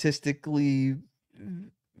a autistically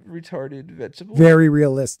retarded vegetable. Very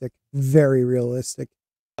realistic. Very realistic.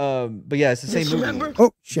 But yeah, it's the same movie.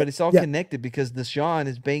 Oh shit! But it's all Yeah. connected because Deshaun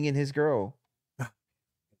is banging his girl.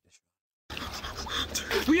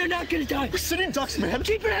 We are not gonna die. We're sitting ducks, man.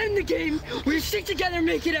 Keep your head in the game. We're gonna stick together and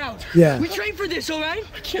make it out. Yeah. We train for this, all right?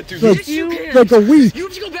 I can't do Like- Yes, you can. like a week. You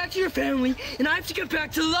have to go back to your family, and I have to get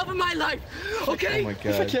back to the love of my life. Okay? Oh my If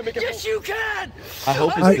I god. can't make it Yes, you can. I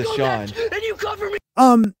hope I it's will go back, Deshaun. and you cover me.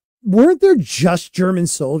 Weren't there just German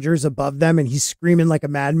soldiers above them, and he's screaming like a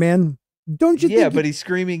madman? Don't you Yeah, think? but he's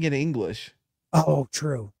screaming in English. Oh,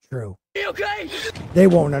 true, true. You okay? They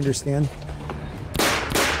won't understand.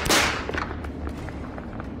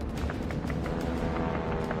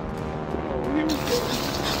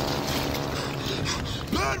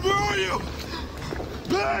 Ben, where are you?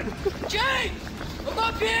 Ben! Jay! I'm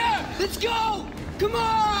up here! Let's go! Come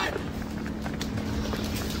on!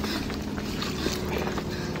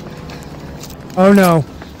 Oh no,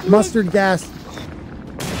 mustard gas.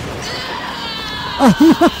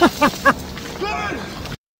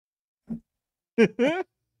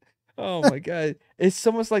 Oh my god. It's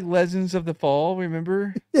almost like Legends of the Fall,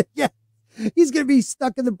 remember? Yeah, he's gonna be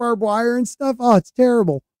stuck in the barbed wire and stuff. Oh, it's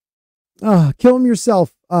terrible. Kill him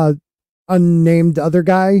yourself. Unnamed other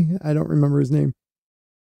guy. I don't remember his name.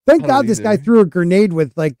 Thank I God don't this guy either. threw a grenade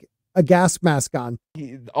with like a gas mask on.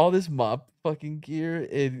 All this mop fucking gear.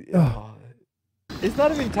 Ugh. It's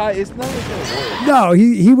not even tied. It's not even gonna work. No,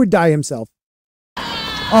 he would die himself.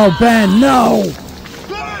 Oh, Ben, no.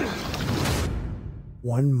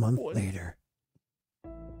 1 month later.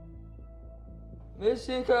 Miss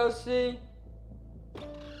you, Kelsey.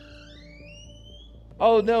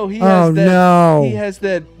 Oh no, he Oh, has that. no. He has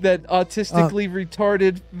that autistically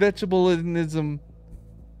retarded vegetabilism.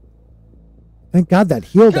 Thank God that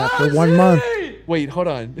healed after 1 month. Wait, hold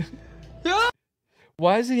on.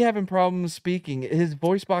 Why is he having problems speaking? His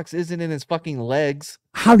voice box isn't in his fucking legs.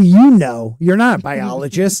 How do you know? You're not a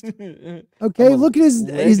biologist. Okay, I'm a look at his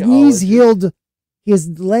knees legologist. healed. His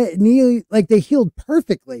knee, like they healed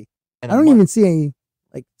perfectly. In I a don't month. even see any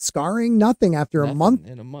like scarring, nothing after a Nothing month.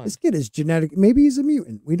 in a month. This kid is genetic. Maybe he's a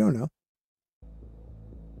mutant. We don't know.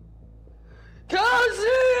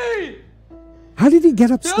 Kelsey! How did he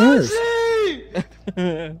get upstairs?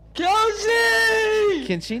 Kelsey! Kelsey!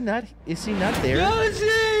 Can she not? Is she not there?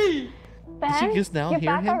 Kelsey! Ben, she just now you're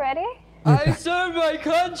hear back him? already? I served my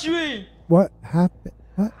country! What happened?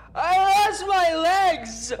 What? I lost my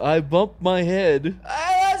legs! I bumped my head.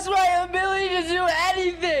 I lost my ability to do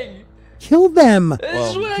anything! Kill them.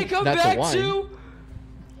 This is what I come not to back whine. to?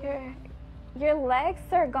 Your legs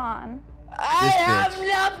are gone. I This have bitch.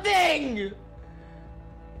 nothing!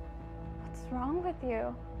 What's wrong with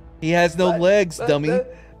you? He has no legs, dummy.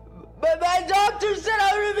 But my doctor said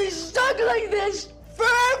I'm gonna be stuck like this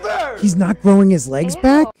forever! He's not growing his legs Ew.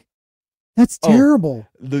 back? That's Oh. terrible.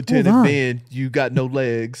 Lieutenant Hold on. Man, you got no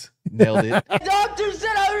legs. Nailed it. My doctor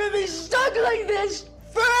said I'm gonna be stuck like this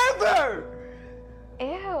forever!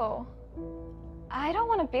 Ew. I don't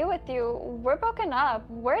want to be with you. We're broken up.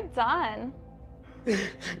 We're done.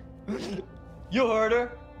 You heard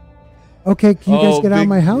her. Okay, can you guys get out of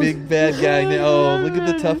my house? Big bad guy. Oh, look at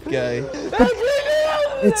the tough guy.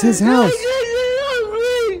 It's his house.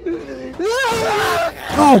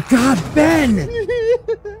 Oh God, Ben!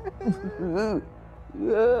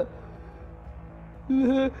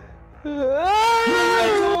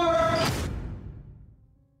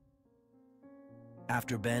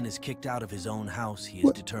 After Ben is kicked out of his own house, he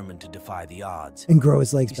is determined to defy the odds. And grow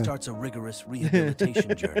his legs He back. starts a rigorous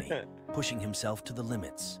rehabilitation journey, pushing himself to the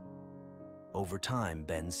limits. Over time,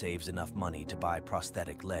 Ben saves enough money to buy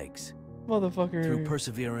prosthetic legs. Motherfucker. Through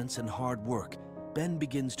perseverance and hard work, Ben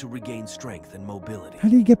begins to regain strength and mobility. How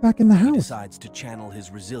do you get back in the He house? decides to channel his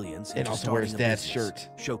resilience And into also wears starting a dad's business, shirt.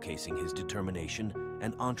 showcasing his determination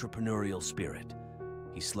and entrepreneurial spirit.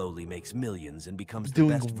 He slowly makes millions and becomes the Doing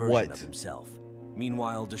best version what? of himself.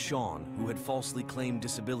 Meanwhile, Deshaun, who had falsely claimed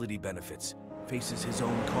disability benefits, faces his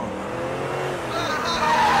own karma.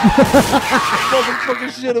 Motherfucker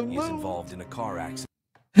should have He is moved. involved in a car accident.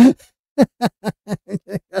 I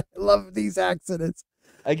love these accidents.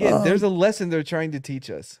 Again, there's a lesson they're trying to teach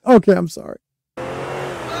us. Okay, I'm sorry.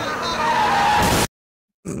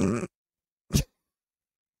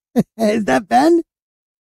 Is that Ben?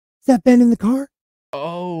 Is that Ben in the car?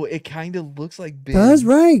 Oh, it kind of looks like Ben. That's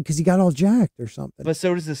right, because he got all jacked or something. But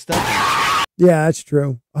so does the stuff. Yeah, that's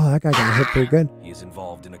true. Oh, that guy got hit pretty good. He is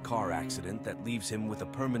involved in a car accident that leaves him with a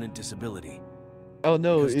permanent disability. Oh,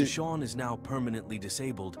 no. Because Deshaun is now permanently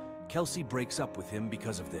disabled, Kelsey breaks up with him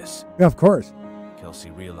because of this. Yeah, of course.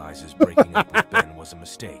 Kelsey realizes breaking up with Ben was a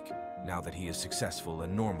mistake, now that he is successful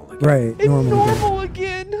and normal again. Right, normal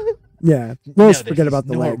again. Yeah, Now let's that forget he's about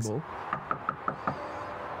the legs. normal.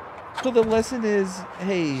 So the lesson is,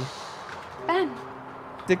 hey, Ben.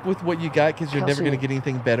 stick with what you got because you're never Kelsey. going to get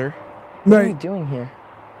anything better. What are you doing here?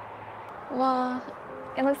 Well,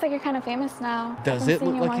 it looks like you're kind of famous now. Does it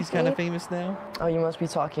look like he's kind of famous now? Oh, you must be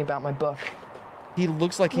talking about my book. He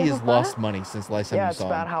looks like he You has have a lost book? money since last time Yeah, you it's saw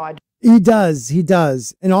about him. how I He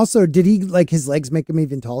does. And also, did he, like, his legs make him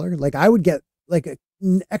even taller? Like, I would get, like,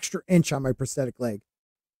 an extra inch on my prosthetic leg.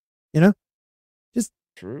 You know? Just,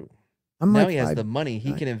 True. I'm now like he has 5'9". the money.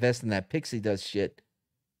 He can invest in that pixie dust shit.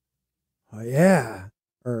 Oh, yeah.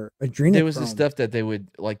 Or adrenochrome. There was the stuff that they would,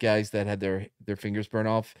 like guys that had their fingers burn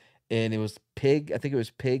off, and it was pig. I think it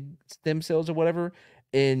was pig stem cells or whatever.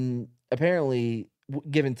 And apparently,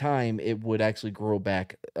 given time, it would actually grow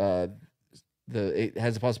back. It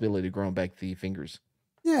has a possibility of growing back the fingers.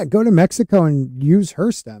 Yeah, go to Mexico and use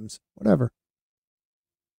her stems. Whatever.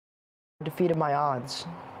 defeated my odds.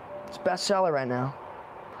 It's bestseller right now.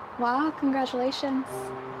 Wow, congratulations.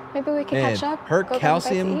 Maybe we can Man, catch up. her go get a bite to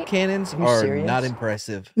calcium eat? cannons you are serious? not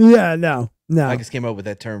impressive. Yeah, no. I just came up with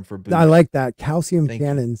that term for boobs. I like that. Calcium Thank you.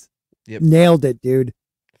 cannons. Yep. Nailed it, dude.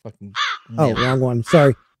 Fucking Oh, nailed it. wrong one.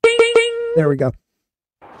 Sorry. There we go.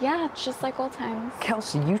 Yeah, just like old times.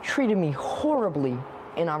 Kelsey, you treated me horribly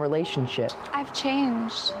in our relationship. I've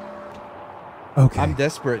changed. Okay. I'm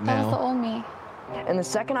desperate That was the now. old me. And the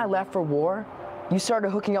second I left for war, you started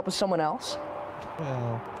hooking up with someone else.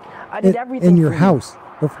 Well, I did everything in your for house.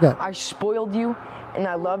 Don't forget. I spoiled you, and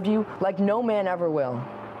I loved you like no man ever will.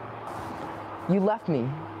 You left me.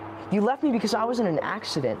 You left me because I was in an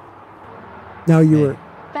accident. No, you were.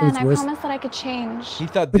 Ben, I worse. promised that I could change. he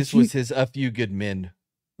thought But this was his A Few Good Men.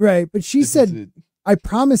 Right, but she This is said, it. I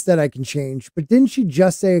promise that I can change. But didn't she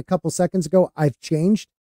just say a couple seconds ago, I've changed?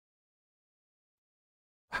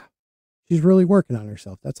 She's really working on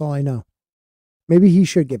herself. That's all I know. Maybe he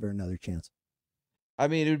should give her another chance. I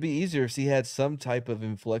mean, it would be easier if she had some type of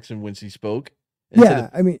inflection when she spoke. instead Yeah,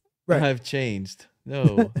 of, I mean, right. I've changed.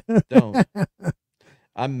 No, don't.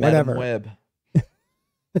 I'm Madam Whatever. Webb.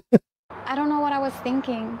 I don't know what I was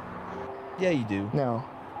thinking. Yeah, you do. No.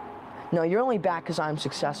 No, you're only back because I'm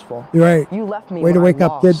successful. You're right. You left me Way to when I wake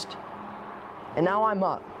up, kid. lost. And now I'm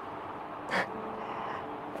up.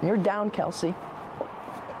 And you're down, Kelsey.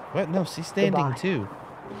 What? No, she's standing Goodbye. too.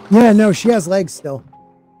 Yeah, no, she has legs still.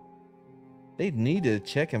 They need to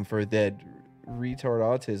check him for that retard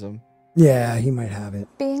autism. Yeah, he might have it.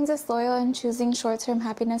 Being disloyal and choosing short-term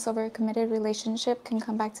happiness over a committed relationship can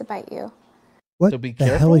come back to bite you. What So be the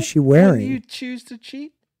careful. hell is she When wearing? you choose to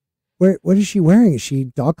cheat? What is she wearing? Is she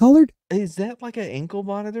dog colored? Is that like an ankle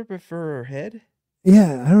monitor but for her head?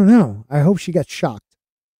 Yeah, I don't know. I hope she got shocked.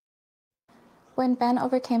 When Ben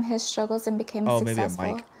overcame his struggles and became Oh, maybe a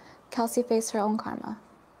successful, mic. Kelsey faced her own karma.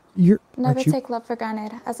 You're Never aren't you- take love for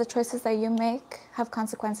granted, as the choices that you make have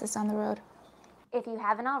consequences down the road. If you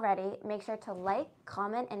haven't already, make sure to like,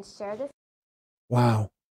 comment, and share this. Wow.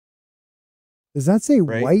 Does that say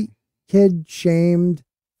Right? white kid shamed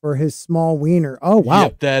for his small wiener. Oh,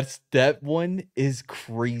 wow. Yep, that one is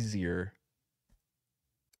crazier.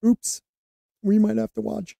 Oops. We might have to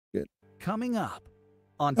watch it. Coming up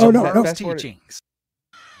on Oh, no, tomorrow's no. teachings.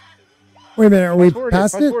 Wait a minute. Are we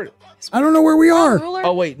past it? I don't know where we are.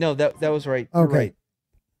 Oh, wait. No, that was right. You're Okay. right.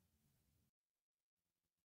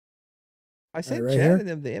 I sent right Chad here? and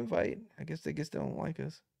them the invite. I guess they just don't like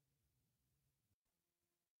us.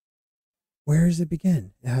 Where does it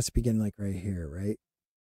begin? It has to begin like right here, right?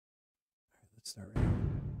 Let's start right here.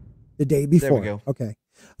 The day before. There we go. Okay.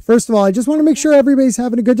 First of all, I just want to make sure everybody's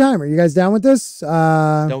having a good time. Are you guys down with this?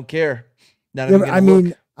 Don't care. Not yeah, even gonna I mean,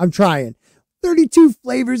 look. I'm trying. 32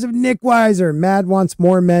 flavors of Nick Weiser. Mad wants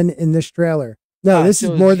more men in this trailer. No, this is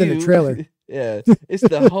shows more than a you. trailer. Yeah, it's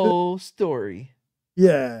the whole story.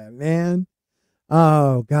 Yeah, man.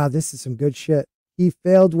 Oh, God, this is some good shit. He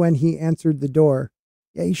failed when he answered the door.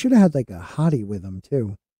 Yeah, he should have had like a hottie with him,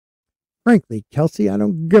 too. Frankly, Kelsey, I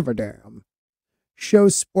don't give a damn.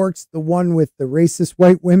 Shows Sporks the one with the racist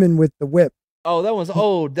white women with the whip. Oh, that was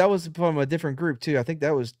old. That was from a different group, too. I think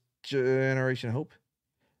that was Generation Hope.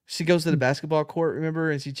 She goes to the basketball court,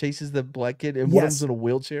 remember? And she chases the black kid and one of them's in a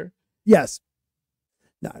wheelchair. Yes.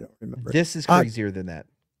 No, I don't remember. This is crazier than that.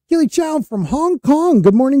 Keely Chow from Hong Kong.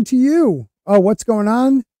 Good morning to you. Oh, what's going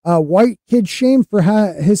on? White kid shamed for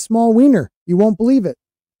his small wiener. You won't believe it.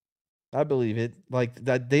 I believe it. Like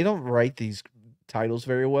that, they don't write these titles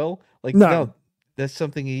very well. Like No. that's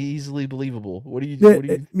something easily believable. What are you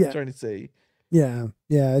trying to say? Yeah,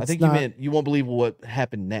 yeah. I think you meant you won't believe what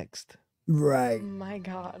happened next. Right. Oh my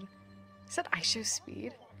God. Is that I show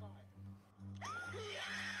speed?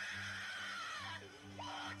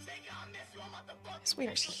 This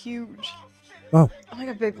wiener's huge. Oh. Oh my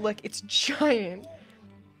God, babe, look, it's giant.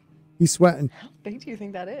 He's sweating. How big do you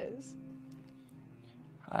think that is?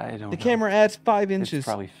 I don't know. The camera adds 5 inches. It's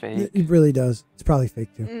probably fake. It really does. It's probably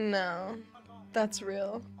fake too. No, that's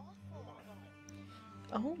real.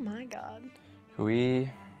 Oh my God. Can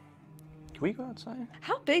we go outside?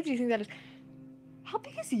 How big do you think that is? How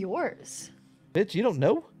big is yours? Bitch, you don't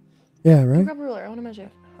know? Yeah, Can you right? grab a ruler? I want to measure.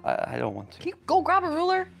 I don't want to. Can you go grab a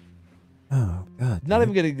ruler? Oh, God. Not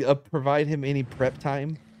even going to provide him any prep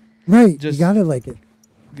time. Right. Just you gotta like it.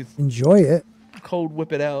 Enjoy it. Cold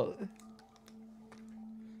whip it out.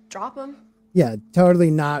 Drop him. Yeah, totally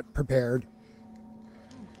not prepared.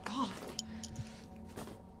 God.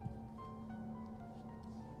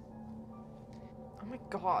 Oh my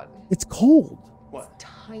God. It's cold. What? It's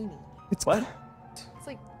tiny. It's what? It's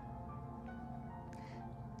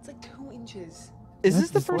like 2 inches. Is this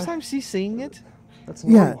the first time she's seeing it? That's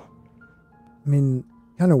Yeah. I mean,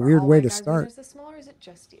 kind of weird All way white to guys' start. wieners this small, or is it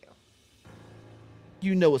just you?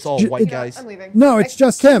 You know it's all Ju- white it- guys. I'm leaving. No, it's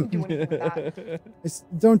just him. Do anything with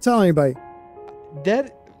that. Don't tell anybody.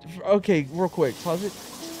 That okay, real quick, pause it.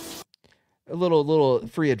 A little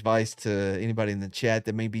free advice to anybody in the chat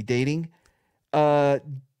that may be dating. That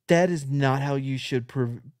is not how you should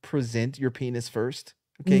present your penis first.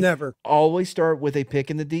 Okay, Never. Always start with a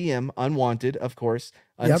pic in the DM, unwanted, of course,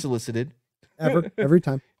 Yep. unsolicited. Every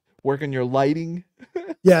time. Work on your lighting.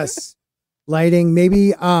 Yes. Lighting.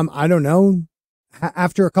 Maybe, I don't know.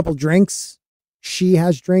 After a couple drinks, she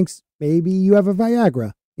has drinks. Maybe you have a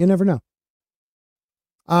Viagra. You never know.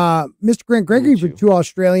 Mr. Grant Gregory for 2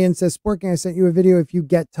 Australians says, Sporking, I sent you a video if you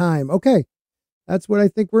get time. Okay. That's what I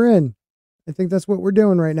think we're in. I think that's what we're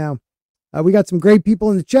doing right now. We got some great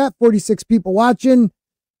people in the chat. 46 people watching.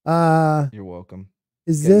 You're welcome.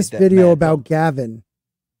 Is Gotta this get that video mad about dog. Gavin?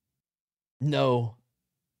 No.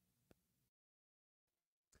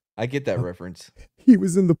 I get that reference. He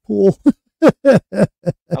was in the pool.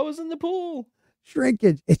 I was in the pool.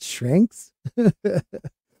 Shrinkage. It shrinks.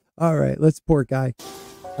 All right, let's pour guy.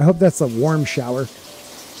 I hope that's a warm shower.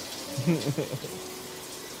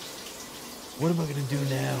 What am I gonna do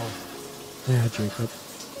now? Yeah, Jacob.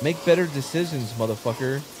 Make better decisions,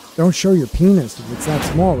 motherfucker. Don't show your penis if it's that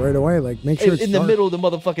small right away. Like, make sure it's In the dark. middle of the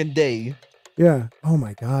motherfucking day. Yeah. Oh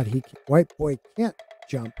my God. White boy can't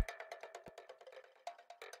jump.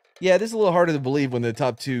 Yeah, this is a little harder to believe when the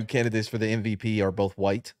top 2 candidates for the MVP are both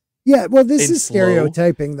white. Yeah. Well, this And is slow.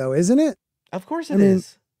 stereotyping, though, isn't it? Of course I it mean,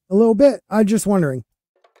 is. A little bit. I'm just wondering.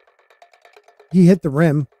 He hit the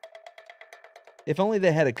rim. If only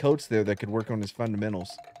they had a coach there that could work on his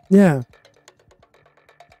fundamentals. Yeah.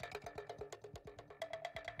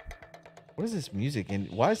 What is this music? And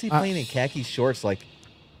why is he playing in khaki shorts like...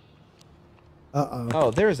 Uh-oh.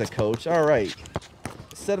 Oh, there's a coach. All right.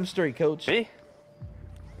 Set him straight, coach. Me?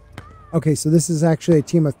 Okay, so this is actually a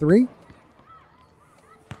team of 3?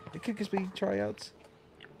 It could just be tryouts.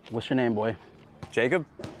 What's your name, boy? Jacob?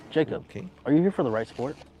 Jacob. Okay. Are you here for the right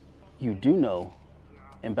sport? You do know,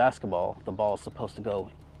 in basketball, the ball is supposed to go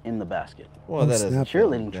in the basket. Well, that is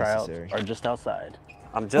cheerleading tryouts are just outside.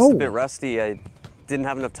 I'm just a bit rusty. I didn't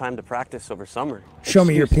have enough time to practice over summer. Show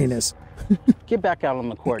me your penis. Get back out on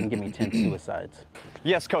the court and give me 10 suicides.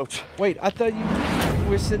 Yes, coach. Wait, I thought you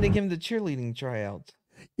were sending him to cheerleading tryouts.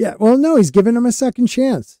 Yeah, well, no, he's giving him a second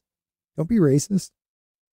chance. Don't be racist.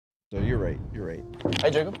 So you're right. You're right. Hey,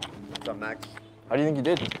 Jacob. What's up, Max? How do you think you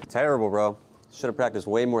did? Terrible, bro. Should have practiced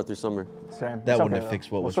way more through summer. Same. That wouldn't have fixed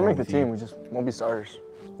what was wrong wrong with with the team. you. We just won't be starters.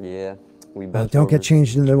 Yeah, we Don't get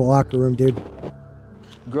changed into the locker room, dude.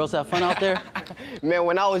 Girls have fun out there? Man,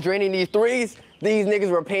 when I was draining these threes, these niggas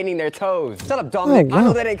were painting their toes. Shut up, Dominic. Oh, I know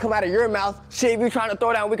wow. that ain't come out of your mouth. Shit, if you trying to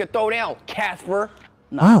throw down, we could throw down, Casper.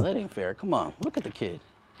 Nah, Wow. that ain't fair. Come on, look at the kid.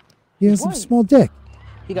 He has a small dick.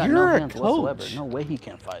 He got You're no a hands whatsoever. coach. No way he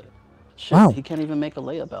can't fight it. Shit, Wow. he can't even make a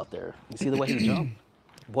layup out there. You see the way he jumped?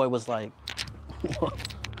 Boy was like,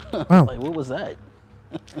 Wow. like, what was that?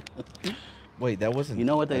 Wait, that wasn't. You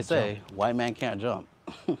know what they that say? jump. White man can't jump.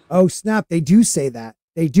 Oh, snap. They do say that.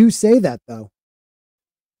 They do say that, though.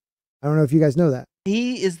 I don't know if you guys know that.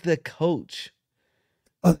 He is the coach.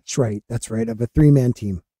 Oh, that's right. That's right. Of a 3-man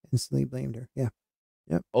team. Instantly blamed her. Yeah.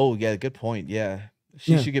 Yep. Oh, yeah, good point. Yeah.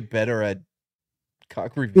 She Yeah. should get better at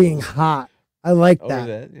cock reveals. Being hot. I like Oh,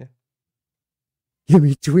 that. yeah. Give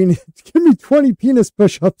me 20 penis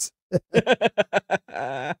push-ups.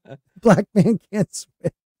 Black man can't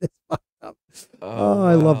swim. It's fucked up. Oh,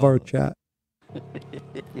 I love our chat.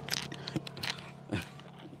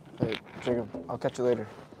 Hey, Jacob, I'll catch you later.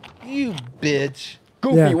 You bitch.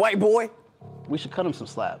 Goofy Yeah. white boy. We should cut him some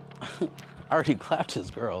slack. I already clapped his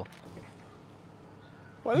girl.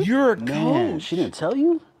 You're a Man, coach. she didn't tell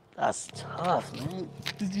you? That's tough, man.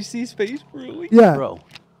 Did you see his face, really? Yeah. Bro,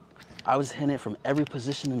 I was hitting it from every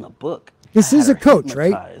position in the book. This I is had a her coach,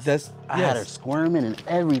 right? hypnotized. I had her squirming and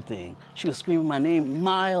everything. She was screaming my name,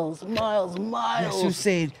 Miles, Miles, Miles. Yes, she was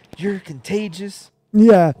saying, you're contagious.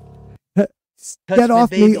 Yeah. Get me,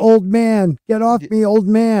 off me, baby. old man. Get off me, old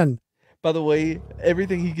man. By the way,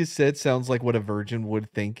 everything he just said sounds like what a virgin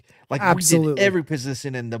would think. Like, we Absolutely. did every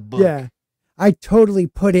position in the book. Yeah. I totally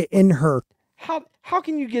put it in her. How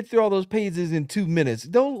can you get through all those pages in 2 minutes?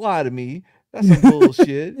 Don't lie to me. That's some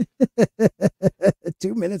bullshit.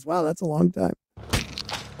 2 minutes. Wow, that's a long time.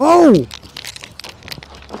 Oh!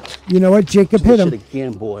 You know what? Jacob hit Shit him.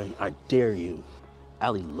 again, boy. I dare you.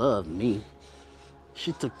 Allie loved me.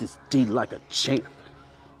 She took this D like a champ.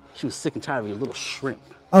 She was sick and tired of your little shrimp.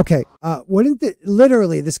 Okay. Wouldn't it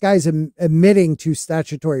literally this guy's admitting to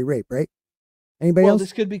statutory rape, right? Anybody Well, else?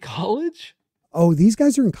 this could be college. Oh, these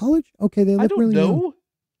guys are in college? Okay, they look I don't really know.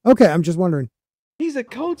 young. Okay, I'm just wondering. He's a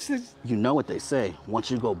coach. You know what they say. Once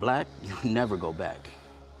you go black, you never go back.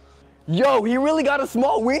 Yo, he really got a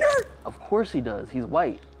small wiener? Of course he does. He's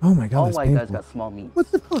white. Oh my God, All that's white guys painful. got small meat. What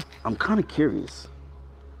the fuck? I'm kind of curious.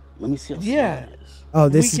 Let me see how Yeah. small it is. Oh,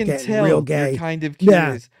 this We is can getting tell real gay. You're kind of Yeah.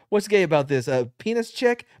 curious. What's gay about this? A penis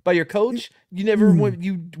check by your coach? You never went.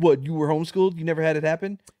 You were homeschooled? You never had it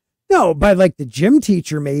happen? No, by like the gym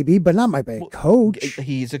teacher maybe, but not by a coach.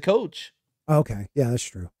 He's a coach. Okay, yeah, that's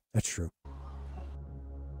true. That's true.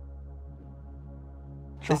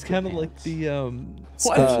 It's kind of like the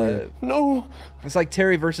No. It's like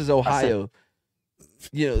Terry versus Ohio.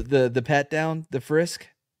 You know, the pat down, the frisk.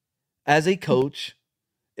 As a coach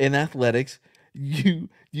in athletics, you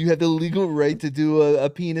have the legal right to do a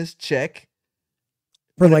penis check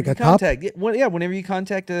For like a cup? contact. Yeah, whenever you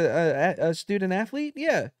contact a student athlete,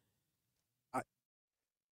 yeah.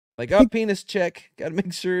 Like a penis check, got to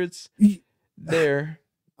make sure it's there.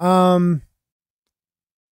 I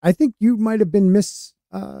think you might have been this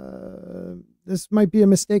might be a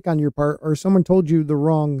mistake on your part, or someone told you the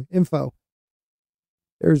wrong info.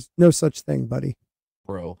 There's no such thing, buddy.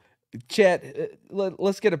 Bro. Chat,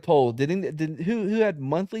 let's get a poll. Who had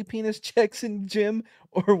monthly penis checks in gym,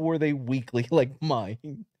 or were they weekly like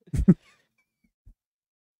mine?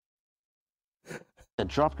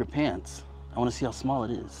 Drop your pants. I want to see how small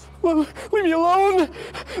it is. Leave me alone!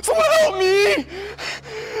 Someone help me!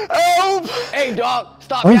 Help! Hey, dog,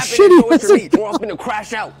 stop Oh, yapping shit, and he show us your was meat, or else I'm gonna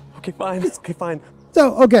crash out. Okay, fine. Okay, fine.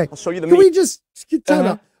 So, okay. I'll show you the Can meat. we just get time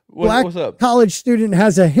out? Black what's up? college student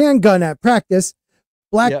has a handgun at practice.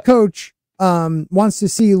 Black Yep. coach wants to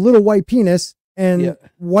see little white penis, and Yep.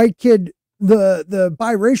 white kid, the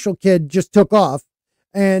biracial kid just took off,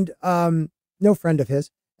 and no friend of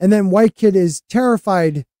his. And then white kid is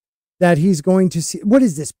terrified that he's going to see, what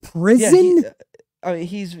is this, prison? I mean,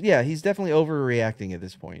 he's definitely overreacting at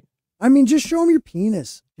this point. I mean, just show him your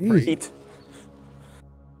penis. Jeez.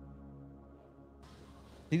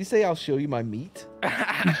 Did he say I'll show you my meat?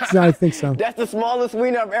 I think so. That's the smallest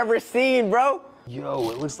wiener I've ever seen, bro. Yo,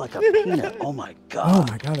 it looks like a peanut. Oh my god.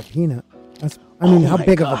 Oh my god, a peanut. That's. I mean, how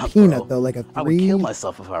big of a peanut though? Like a 3? I would kill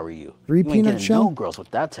myself if I were you. 3 You ain't peanut getting shell? no girls with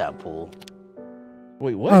that tadpole.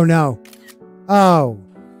 Wait, what? Oh no. Oh,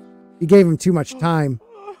 you gave him too much time.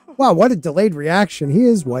 Wow, what a delayed reaction. He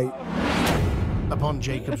is white. Upon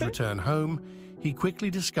Jacob's return home, he quickly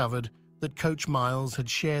discovered that Coach Miles had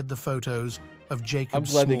shared the photos of Jacob's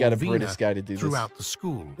I'm glad they got a small British Vina guy to do this. throughout the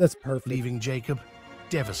school. That's perfect. Leaving Jacob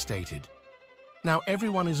devastated. Now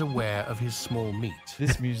everyone is aware of his small meat.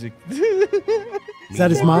 This music. Is that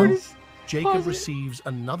his mom? Jacob receives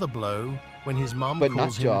another blow when his mom But not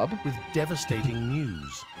calls him job. with devastating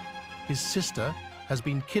news. His sister has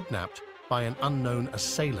been kidnapped by an unknown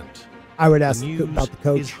assailant. I would ask The news about the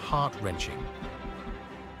coach. is heart-wrenching,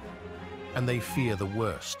 and they fear the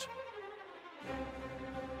worst.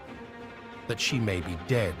 That she may be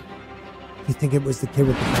dead. You think it was the kid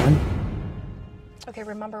with the gun? Okay,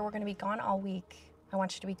 remember, we're gonna be gone all week. I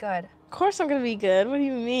want you to be good. Of course I'm gonna be good. What do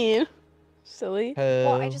you mean? Silly.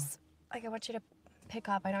 Well, I want you to pick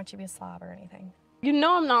up. I don't want you to be a slob or anything. You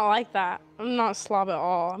know I'm not like that. I'm not a slob at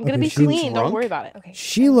all. I'm Okay, gonna be she's clean. Don't drunk? worry about it. Okay.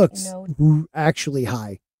 She looks actually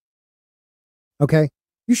high. Okay.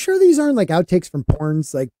 You sure these aren't like outtakes from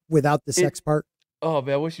porns, like without the sex part? Oh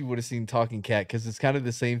man, I wish you would have seen Talking Cat because it's kind of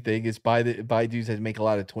the same thing. It's by dudes that make a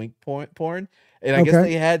lot of twink porn, and I guess Okay.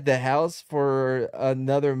 they had the house for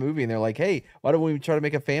another movie, and they're like, "Hey, why don't we try to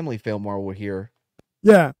make a family film while we're here?"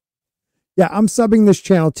 Yeah. Yeah, I'm subbing this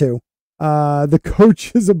channel too. The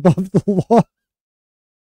coach is above the law.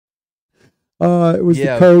 It was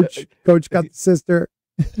Yeah, the coach. Coach got the sister.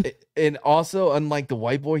 And also, unlike the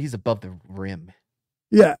white boy, he's above the rim.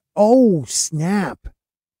 Yeah. Oh, snap.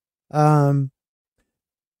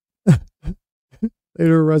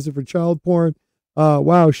 Later arrested for child porn.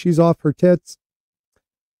 Wow, she's off her tits.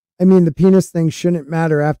 I mean, the penis thing shouldn't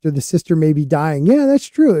matter after the sister may be dying. Yeah, that's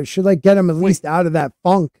true. It should like get him at least out of that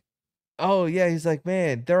funk. Oh yeah, he's like,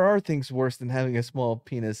 man, there are things worse than having a small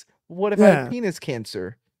penis. What if I Yeah. had penis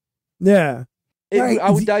cancer? Yeah. Right.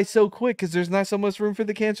 I would die so quick because there's not so much room for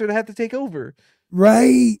the cancer to have to take over.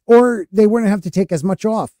 Right. Or they wouldn't have to take as much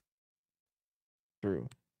off. True.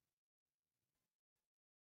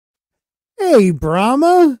 Hey,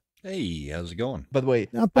 Brahma. Hey, how's it going? By the way,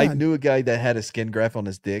 Not I bad. knew a guy that had a skin graft on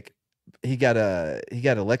his dick. He got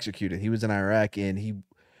electrocuted. He was in Iraq and he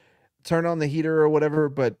turned on the heater or whatever,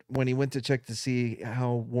 but when he went to check to see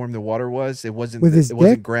how warm the water was, it wasn't With his it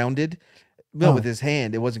wasn't dick? grounded. No, Oh. with his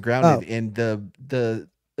hand, it wasn't grounded, and the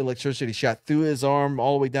electricity shot through his arm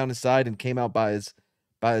all the way down his side and came out by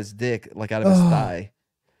his dick, like out of his Oh. thigh.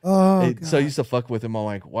 Oh, So I used to fuck with him. I'm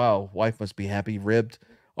like, wow, wife must be happy, ribbed,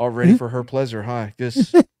 all ready for her pleasure, huh?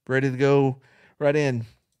 Just ready to go right in.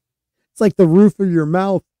 It's like the roof of your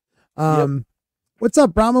mouth. What's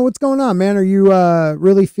up, Brahma? What's going on, man? Are you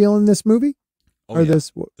really feeling this movie? Oh, or yeah.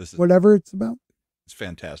 this This is- whatever it's about? It's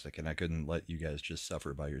fantastic, and I couldn't let you guys just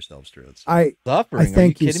suffer by yourselves through it. I Suffering? Are you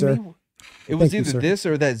thank you, kidding sir. me? It Thank was you, either sir. this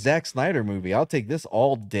or that Zack Snyder movie. I'll take this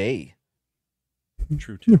all day.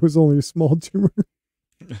 True. It was only a small tumor.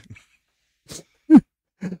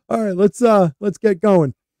 All right, let's get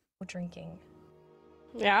going. Drinking.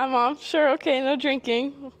 Yeah, Mom. Sure. Okay. No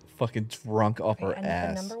drinking. Fucking drunk off her And the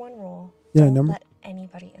ass. number one rule: Yeah, don't number- let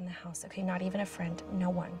anybody in the house. Okay, not even a friend.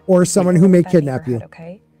 No one. Or someone who may That kidnap you. neighborhood,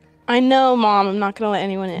 Okay. I know, Mom. I'm not gonna let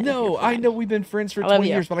anyone in. No, I know we've been friends for I love 20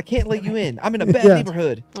 you. years, but I can't let you in. I'm in a bad Yeah.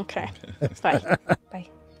 neighborhood. Okay. Bye. Bye.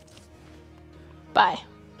 Bye.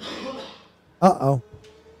 Uh-oh.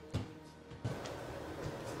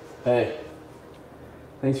 Hey,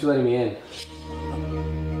 thanks for letting me in.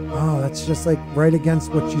 Oh, that's just like right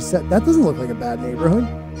against what you said. That doesn't look like a bad neighborhood.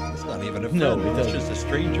 It's not even a No, friend. it It's doesn't. just a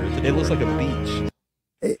stranger. At the It looks door. like a beach.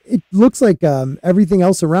 It looks like everything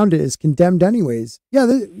else around it is condemned anyways. Yeah,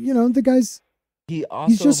 the guy's He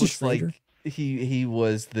also just a looks stranger. like he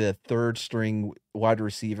was the third string wide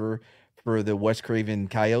receiver for the West Craven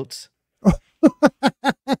Coyotes.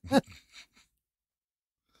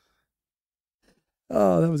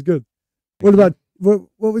 Oh, that was good. What about what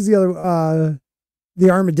was the other the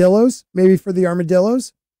armadillos? Maybe for the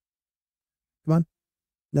armadillos? Come on.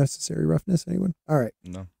 Necessary roughness, anyone? All right.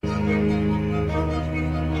 No.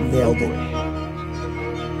 Nailed it.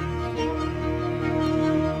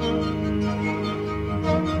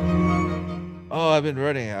 Oh, I've been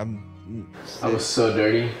running. I was so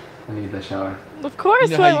dirty. I need the shower. Of course.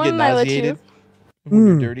 You know Why how you get wouldn't I let you? nauseated when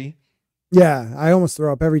you're Mm. dirty? Yeah, I almost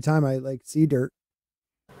throw up every time I like see dirt.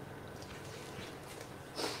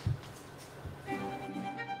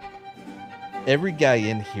 Every guy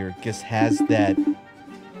in here just has that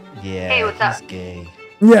Yeah, Hey, what's up? he's gay.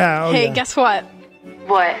 Yeah. Oh, Hey, yeah. guess what?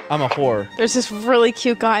 What? I'm a whore. There's this really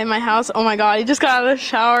cute guy in my house. Oh my god, he just got out of the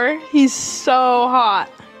shower. He's so hot.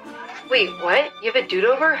 Wait, what? You have a dude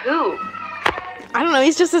over? Who? I don't know,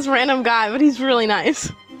 he's just this random guy, but he's really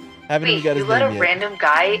nice. Haven't even Wait, got you his let a name yet. random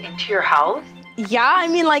guy into your house? Yeah, I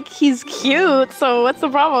mean, like, he's cute, so what's the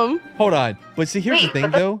problem? Hold on. But see, here's the Wait, thing,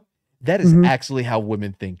 but the- though. That is Mhm. actually how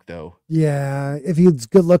women think, though. Yeah. If he's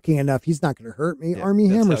good looking enough, he's not going to hurt me. Yeah, Army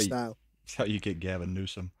that's Hammer how you- style. That's how you get Gavin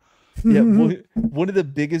Newsom. Yeah, one of the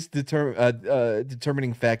biggest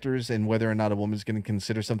determining factors in whether or not a woman's going to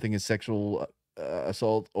consider something as sexual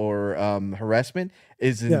assault or harassment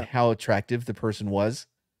is in Yeah. how attractive the person was.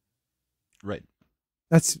 Right.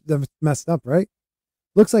 That's messed up, right?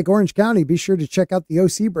 Looks like Orange County. Be sure to check out the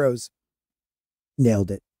OC Bros. Nailed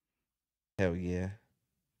it. Hell yeah.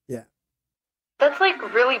 Yeah. That's like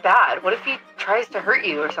really bad. What if he tries to hurt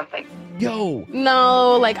you or something? Yo,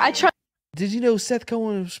 No, like, I tried. did you know Seth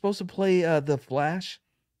Cohen was supposed to play The Flash?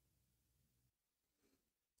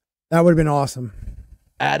 That would have been awesome.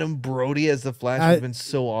 Adam Brody as The Flash would have been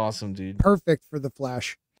so awesome, dude. Perfect for the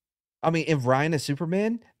Flash. I mean, and Ryan as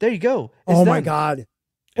Superman, there you go. It's Oh my done. God.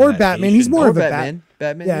 And Or that Batman. He's Haitian- more Or of a Batman.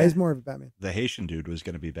 Batman, Yeah, yeah. he's more of a Batman. The Haitian dude was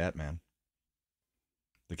going to be Batman.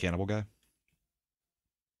 The cannibal guy.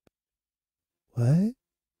 What?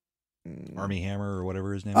 Army Hammer or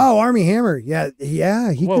whatever his name Oh, Army Hammer. Yeah,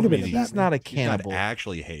 yeah. He Well, could have been. he's a Batman. not a He's cannibal. not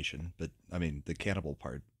actually Haitian, but I mean, the cannibal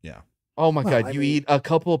part, yeah. Oh my Well, God, I you mean- eat a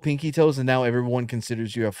couple of pinky toes and now everyone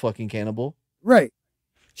considers you a fucking cannibal? Right.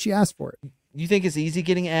 She asked for it. You think it's easy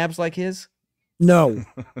getting abs like his? No.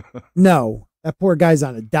 No. That poor guy's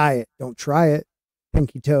on a diet. Don't try it.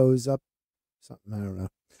 Pinky toes up. Something. I don't know.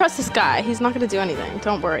 Trust this guy. He's not gonna do anything.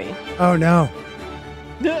 Don't worry. Oh, no.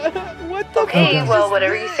 What the Okay, God. well,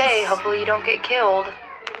 whatever you say. Hopefully you don't get killed.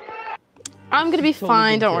 I'm gonna be Totally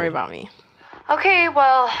fine. been Don't worry killed. about me. Okay,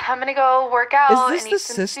 well, I'm gonna go work out Is and this eat the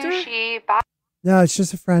some sister? sushi. Bye. No, it's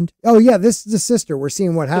just a friend. Oh, yeah. This is the sister. We're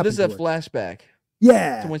seeing what So happened this is a to her. flashback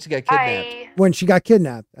Yeah. to when she got kidnapped. Bye. When she got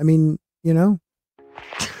kidnapped. I mean, you know?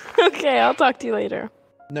 Okay, I'll talk to you later.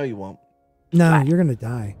 No, you won't. No, you're going to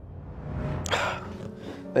die.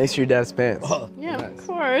 Thanks for your dad's pants. Yeah, of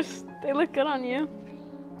course. They look good on you.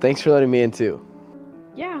 Thanks for letting me in too.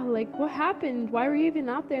 Yeah, like, what happened? Why were you even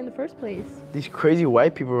out there in the first place? These crazy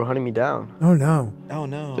white people were hunting me down. Oh, no. Oh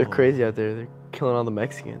no. They're crazy out there. They're killing all the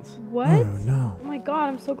Mexicans. What? Oh, no. Oh my god,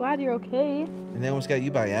 I'm so glad you're okay. And they almost got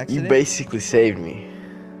you by You accident? basically saved me.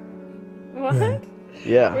 What? Yeah.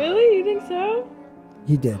 Yeah. Really? You think so?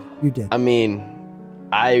 You did. You did. I mean,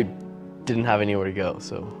 I didn't have anywhere to go,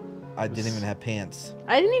 so. I didn't even have pants.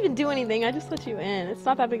 I didn't even do anything. I just let you in. It's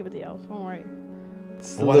not that big of a deal. Don't worry.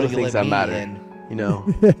 It's the Why little don't you things let that me matter. in? You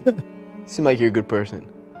know. Seem like you're a good person.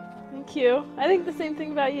 Thank you. I think the same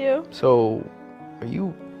thing about you. So, are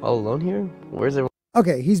you all alone here? Where's everyone?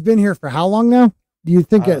 Okay, he's been here for how long now? Do you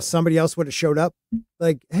think that somebody else would have showed up?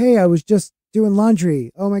 Like, hey, I was just doing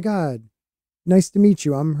laundry. Oh my God. Nice to meet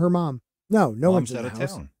you. I'm her mom. No, no one's Mom's in out the of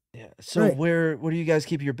house. town. Yeah. So Right. where do you guys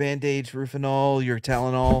keep your Band-Aids, Rufinol, your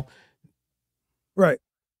Tylenol? Right.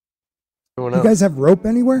 Everyone You else? guys have rope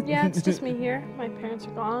anywhere? Yeah, it's just me here. My parents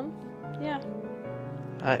are gone. Yeah.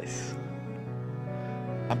 Nice.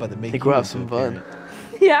 I'm about to make Think you we'll have into some a fun.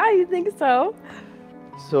 parent. Yeah, you think so?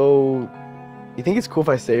 So, you think it's cool if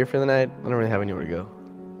I stay here for the night? I don't really have anywhere to go.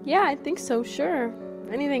 Yeah, I think so, sure.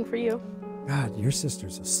 Anything for you. God, your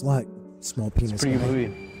sister's a slut. Small penis. It's a pretty guy. good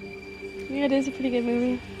movie. Yeah, it is a pretty good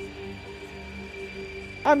movie.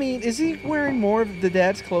 I mean, is he wearing more of the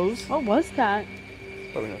dad's clothes? What was that?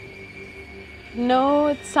 Probably not. No,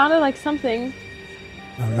 it sounded like something.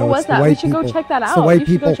 Oh, no, What was it's the that? We white should go people. check that It's out. the white You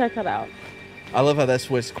should go people. check that out. I love how that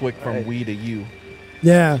switched quick from we to you.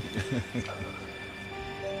 Yeah.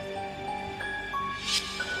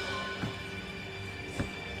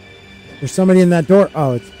 There's somebody in that door.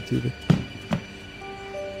 Oh, it's the TV.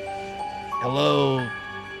 Hello.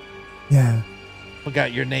 Yeah.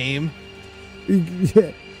 Forgot your name.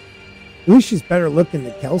 At least she's better looking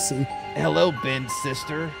than Kelsey. Hello, Ben's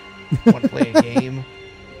sister. Want to play a game?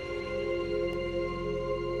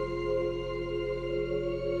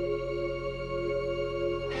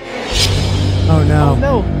 Oh no. Oh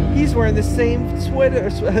no, he's wearing the same sweater.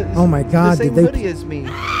 Oh my God, the same did they- hoodie as me.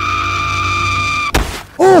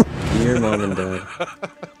 Oh! Your mom and dad.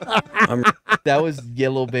 That was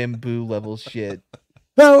yellow bamboo level shit.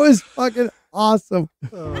 That was fucking awesome.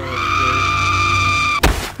 Your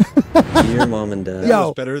mom and dad. That Yo.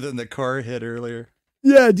 was better than the car hit earlier.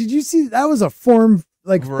 Yeah, did you see that was a forearm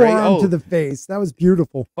Right? forearm Oh. to the face. That was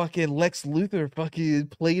beautiful. Fucking Lex Luthor fucking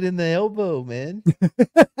played in the elbow, man.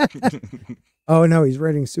 Oh no, he's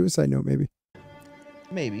writing a suicide note. Maybe.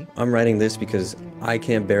 Maybe. I'm writing this because I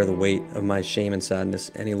can't bear the weight of my shame and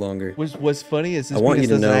sadness any longer. What's funny is this I want penis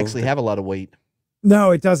you to doesn't know actually have a lot of weight.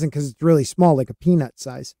 No, it doesn't, because it's really small, like a peanut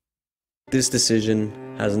size. This decision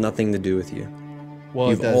has nothing to do with you. Well,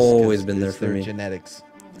 You've it does, always 'cause been there it's for their me. genetics.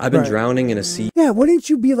 I've been Right. drowning in a sea. Yeah, wouldn't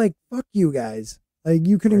you be like, fuck you guys? Like,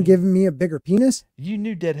 you couldn't give me a bigger penis? You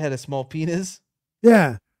knew Dad had a small penis.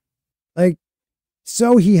 Yeah. Like,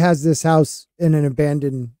 so he has this house in an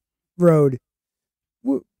abandoned road.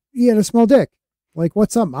 He had a small dick. Like,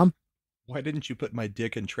 what's up, Mom? Why didn't you put my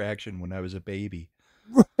dick in traction when I was a baby?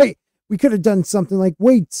 Right. We could have done something like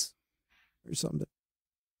weights or something.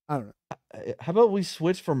 I don't know. How about we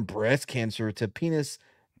switch from breast cancer to penis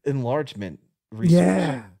enlargement research?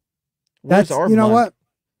 Yeah. Where's That's, our you know month? what?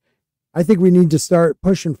 I think we need to start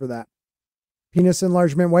pushing for that. Penis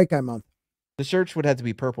enlargement white guy month. The shirt would have to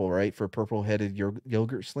be purple, right? For purple-headed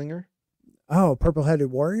yogurt slinger? Oh,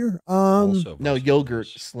 purple-headed warrior? No, yogurt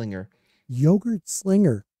slinger. Yogurt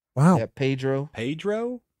slinger. Wow. Yeah, Pedro.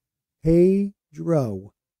 Pedro?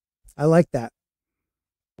 Pedro. I like that.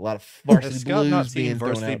 A lot of Has varsity Scott not blues seen being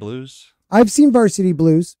thrown Varsity out. Blues? I've seen Varsity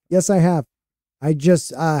Blues. Yes, I have. I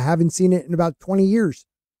just haven't seen it in about 20 years.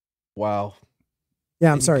 Wow. Yeah,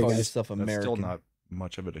 I'm And you sorry, call guys. yourself That's American. still not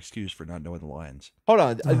much of an excuse for not knowing the lines. Hold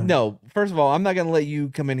on. No, first of all, I'm not going to let you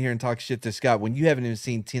come in here and talk shit to Scott when you haven't even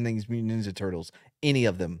seen Teenage Mutant Ninja Turtles. Any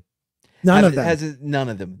of them. None of them. None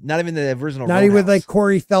of them. Not even the original. Not even with Roadhouse. like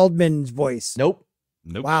Corey Feldman's voice. Nope.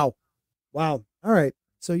 Nope. Wow. Wow. All right.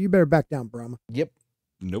 So you better back down, Brahma. Yep.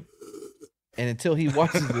 Nope. And until he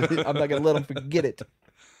watches it, I'm not going to let him forget it.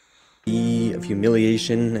 Of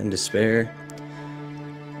humiliation and despair.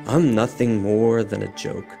 I'm nothing more than a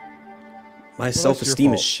joke. My that's your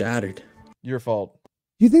self-esteem is fault. shattered. Your fault.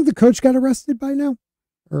 Do you think the coach got arrested by now?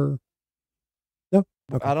 Or no?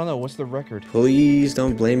 Okay. I don't know. What's the record? Please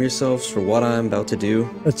don't blame yourselves for what I'm about to do.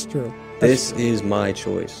 That's true. This is my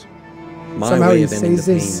choice. My Somehow way he of ending the saves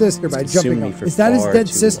pain. his sister has by consumed jumping me up. for Is that his far dead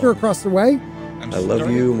too sister long. across the way? I love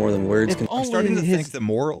you more than words can. I'm starting to his- think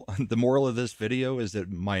the moral of this video is that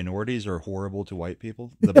minorities are horrible to white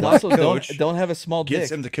people. The black Also, coach don't have a small gets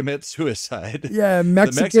dick. him to commit suicide. Yeah, the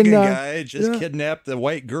Mexican Mexican uh, guy just yeah. kidnapped the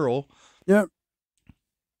white girl. Yep.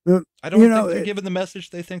 I don't You think know, they're giving the message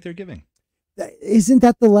they think they're giving. Isn't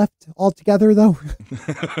that the left altogether, though?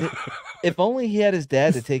 If only he had his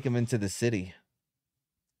dad to take him into the city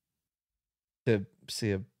to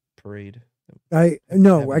see a parade. I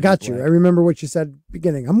got you. I remember what you said at the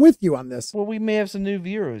beginning. I'm with you on this. Well, we may have some new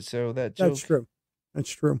viewers, so that joke. That's true. That's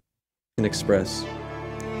true. Can express.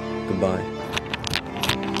 Goodbye.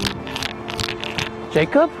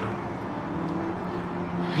 Jacob?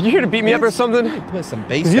 You here to beat me up or something? Put some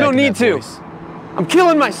bass. You don't back in need that to. voice. I'm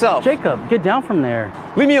killing myself. Jacob, get down from there.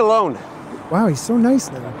 Leave me alone. Wow, he's so nice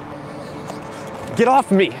now. Get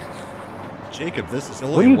off me. Jacob, this is What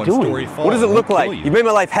are only you a one-story doing? fall. What does it I'll look kill like? you. You made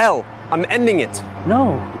my life hell. I'm ending it.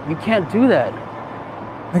 No, you can't do that.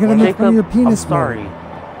 I gotta make fun of your penis I'm more. sorry.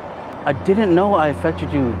 I didn't know I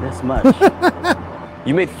affected you this much.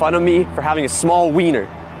 You made fun of me for having a small wiener.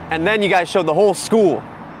 And then you guys showed the whole school.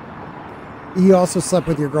 He also slept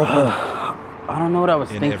with your girlfriend. I don't know what I was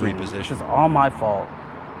In thinking. every This position. is all my fault.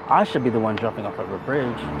 I should be the one jumping off of a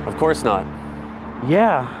bridge. Of course not.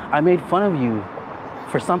 Yeah, I made fun of you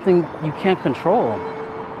for something you can't control.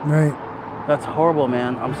 Right. That's horrible,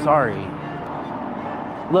 man. I'm sorry.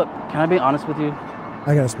 Look, can I be honest with you?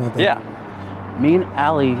 I got a small dick. Yeah. Me and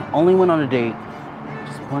Allie only went on a date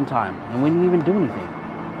just one time, and we didn't even do anything.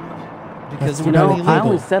 Because You we're know, not I illegal.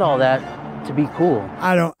 only said all that to be cool.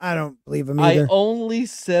 I don't believe him I either. only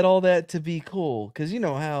said all that to be cool, because you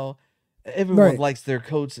know how everyone Right. likes their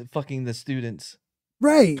coach fucking the students.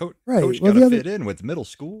 Right. Right. Coach Well, got the to other, fit in with middle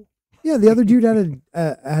school. yeah, the other dude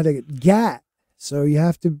had a gat, so you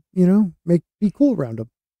have to, be cool around him.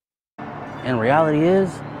 And reality is,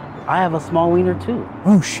 I have a small wiener too.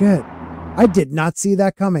 Oh shit! I did not see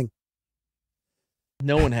that coming.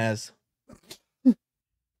 No one has.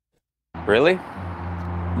 Really?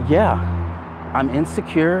 Yeah, I'm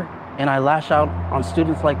insecure and I lash out on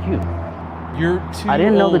students like you. You're too I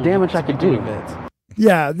didn't know the old damage to I be could do. doing that.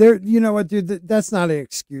 Yeah, there. You know what, dude? That's not an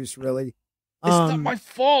excuse, really. It's not my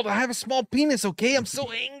fault. I have a small penis. Okay, I'm so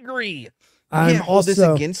angry. You I'm can't hold this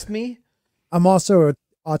also- against me. I'm also a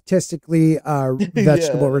autistically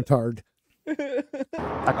vegetable Yeah. retard.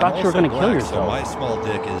 I thought you were going to kill So yourself. my small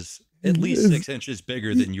dick is at least 6 inches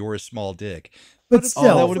bigger than your small dick. But it's still,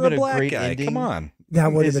 that all would for have been a black great guy. ending. Come on.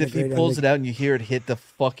 That would have As been a if he great pulls ending. it out and you hear it hit the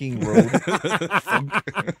fucking road.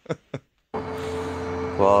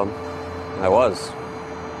 Well, I was.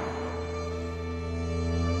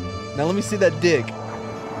 Now let me see that dick.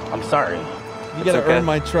 I'm sorry. You gotta earn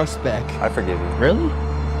my trust back. I forgive you. Really?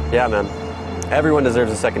 Yeah, man. Everyone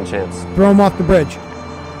deserves a second chance. Throw him off the bridge.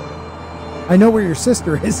 I know where your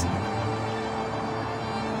sister is.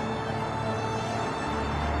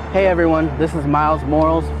 Hey everyone, this is Miles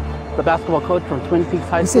Morales, the basketball coach from Twin Peaks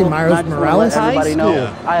High You say School. Miles And I just wanna Morales? let everybody know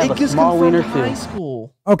Yeah. I have It a just small confirmed wiener high too.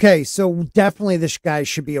 school. Okay, so definitely this guy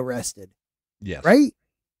should be arrested. Yes. Right?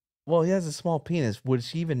 Well, he has a small penis. Would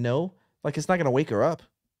she even know? Like, it's not gonna wake her up.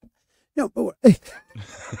 No, but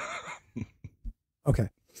okay.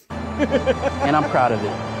 And I'm proud of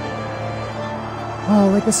it. Oh,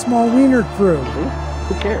 like a small wiener crew.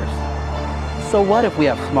 Who cares? So what if we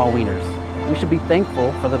have small wieners? We should be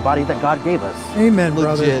thankful for the body that God gave us. Amen,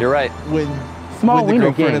 brother. Legit. You're right. Small when the wiener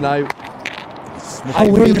girlfriend gang. and I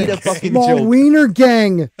wait a made minute. a fucking Small joke. wiener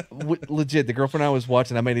gang. Legit, the girlfriend I was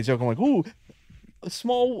watching, I made a joke. I'm like, ooh, a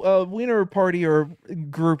small wiener party or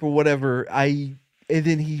group or whatever. And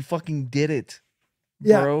then he fucking did it,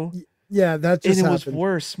 Yeah. bro. Yeah, that just And it happened. was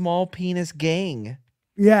worse. Small penis gang.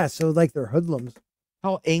 Yeah, so like they're hoodlums.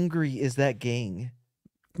 How angry is that gang?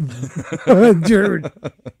 Dude,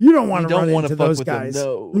 you don't want You to don't run wanna into fuck those with them, guys.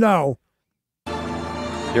 no. No.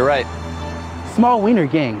 You're right. Small wiener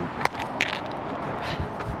gang.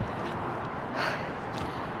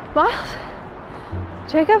 Miles?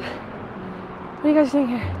 Jacob? What are you guys doing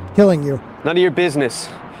here? Killing you. None of your business.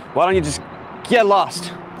 Why don't you just get lost?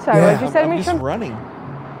 Sorry, what did you say to I'm me, just Trump? running.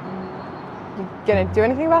 You gonna do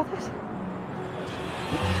anything about this?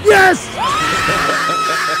 Yes!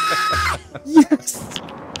 Yes!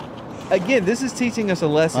 Again, this is teaching us a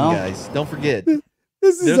lesson, Well, guys. Don't forget. This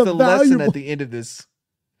is There's a lesson valuable. at the end of this.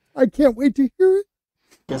 I can't wait to hear it.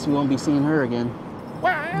 Guess we won't be seeing her again.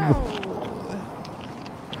 Wow.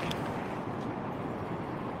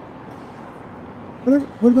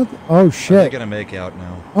 What about the... Oh, They're shit. gonna make out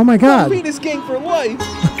now. Oh, my God. Penis gang for life.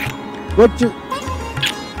 What just...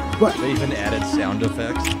 What? They even added sound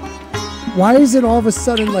effects. Why is it all of a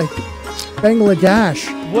sudden like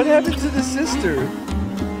Bangladesh? What happened to the sister?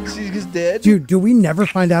 She's dead? Dude, do we never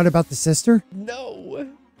find out about the sister? No.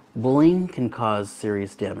 Bullying can cause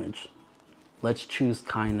serious damage. Let's choose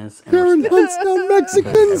kindness and Karen respect. hunts down Because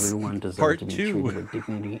Mexicans. everyone deserves Part to be 2. treated with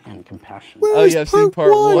dignity and compassion. Oh, yeah, I've seen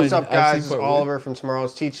part one. What's up, I've guys? seen This is part one. Oliver from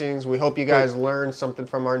Tomorrow's Teachings. We hope you guys learned something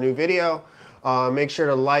from our new video. Make sure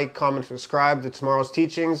to like, comment, subscribe to Tomorrow's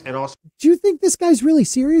Teachings, and also... Do you think this guy's really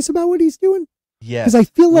serious about what he's doing? Yes. Because I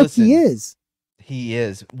feel like Listen, he is. He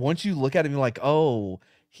is. Once you look at him, you're like, oh,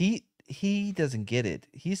 he doesn't get it.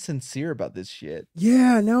 He's sincere about this shit.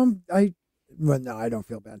 Yeah, now well, no, I don't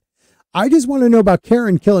feel bad. I just want to know about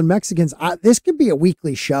Karen killing Mexicans. This could be a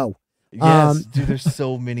weekly show. Yes, dude, there's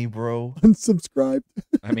so many, bro. Unsubscribe.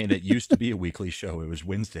 I mean, it used to be a weekly show. It was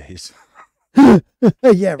Wednesdays. Yeah,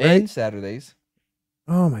 right. And Saturdays.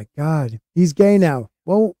 Oh my God, he's gay now.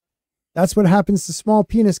 Well, that's what happens to small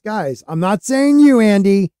penis guys. I'm not saying you,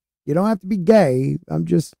 Andy. You don't have to be gay. I'm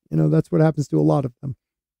just, that's what happens to a lot of them.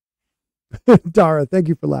 Dara, thank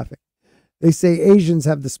you for laughing. They say Asians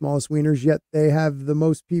have the smallest wieners, yet they have the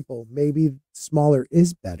most people. Maybe smaller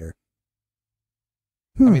is better.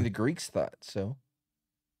 I mean, the Greeks thought so.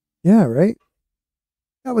 Yeah, right.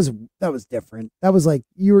 That was different. That was like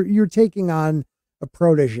you're taking on a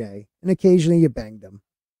protege, and occasionally you banged them.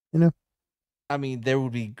 I mean,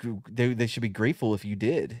 they should be grateful if you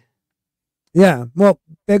did. Yeah. Well,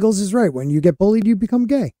 Biggles is right. When you get bullied, you become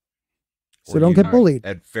gay. So Or don't you get bullied.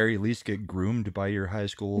 At very least, get groomed by your high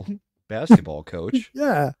school basketball coach.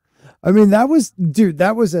 Yeah. I mean, that was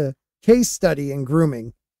a case study in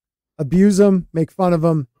grooming. Abuse him, make fun of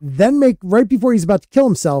him, then right before he's about to kill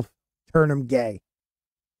himself, turn him gay.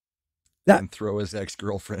 And throw his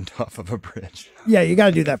ex-girlfriend off of a bridge. Yeah, you got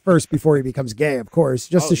to do that first before he becomes gay, of course,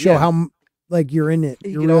 just to show how like you're in it.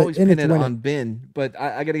 You You're can really always in pin it it to win on Ben, but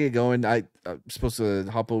I got to get going. I'm supposed to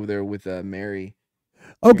hop over there with Mary.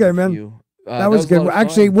 Okay, man. That was good.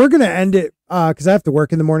 Actually, we're going to end it because I have to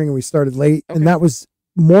work in the morning and we started late. And that was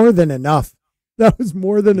more than enough. That was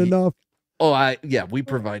more than enough. Oh, we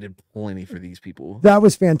provided plenty for these people. That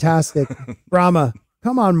was fantastic. Brahma,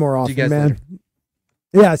 come on more often, guys man. later.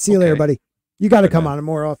 Yeah, see you later, buddy. You got to come on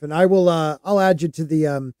more often. I will. I'll add you to the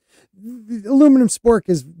Aluminum Spork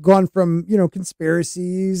has gone from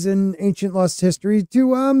conspiracies and ancient lost history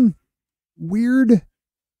to weird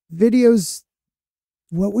videos.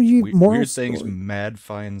 What would you moral Weird things, story? mad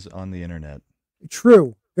finds on the internet.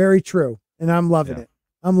 True, very true, and I'm loving it.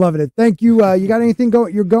 I'm loving it. Thank you. You got anything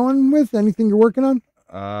you're going with? Anything you're working on?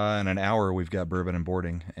 In an hour, we've got bourbon and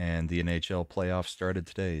boarding, and the NHL playoffs started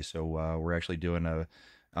today. So we're actually doing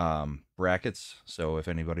brackets. So if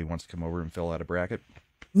anybody wants to come over and fill out a bracket,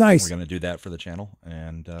 Nice. We're going to do that for the channel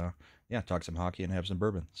and yeah, talk some hockey and have some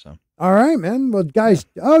bourbon. So. All right, man. Well, guys.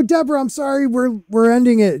 Oh, Deborah, I'm sorry. We're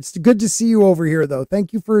ending it. It's good to see you over here, though.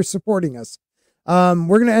 Thank you for supporting us.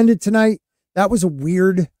 We're going to end it tonight. That was a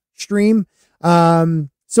weird stream. So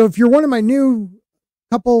if you're one of my new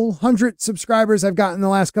couple hundred subscribers I've gotten in the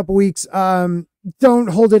last couple weeks, don't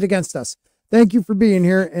hold it against us. Thank you for being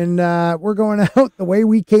here. And we're going out the way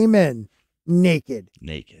we came in. Naked.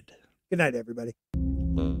 Good night, everybody.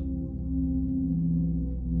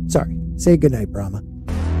 Sorry. Say good night, Brahma.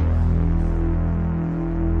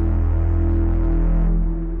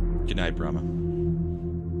 Good night, Brahma.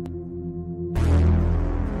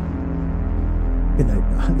 Good night,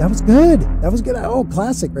 Brahma. That was good. That was good. Oh,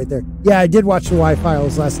 classic right there. Yeah, I did watch the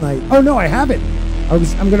Y-Files last night. Oh, no, I haven't.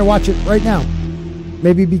 I'm going to watch it right now.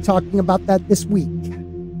 Maybe be talking about that this week.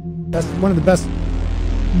 That's one of the best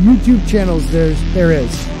YouTube channels there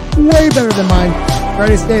is. Way better than mine.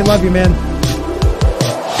 Brightest day. Love you, man.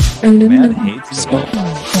 Man hates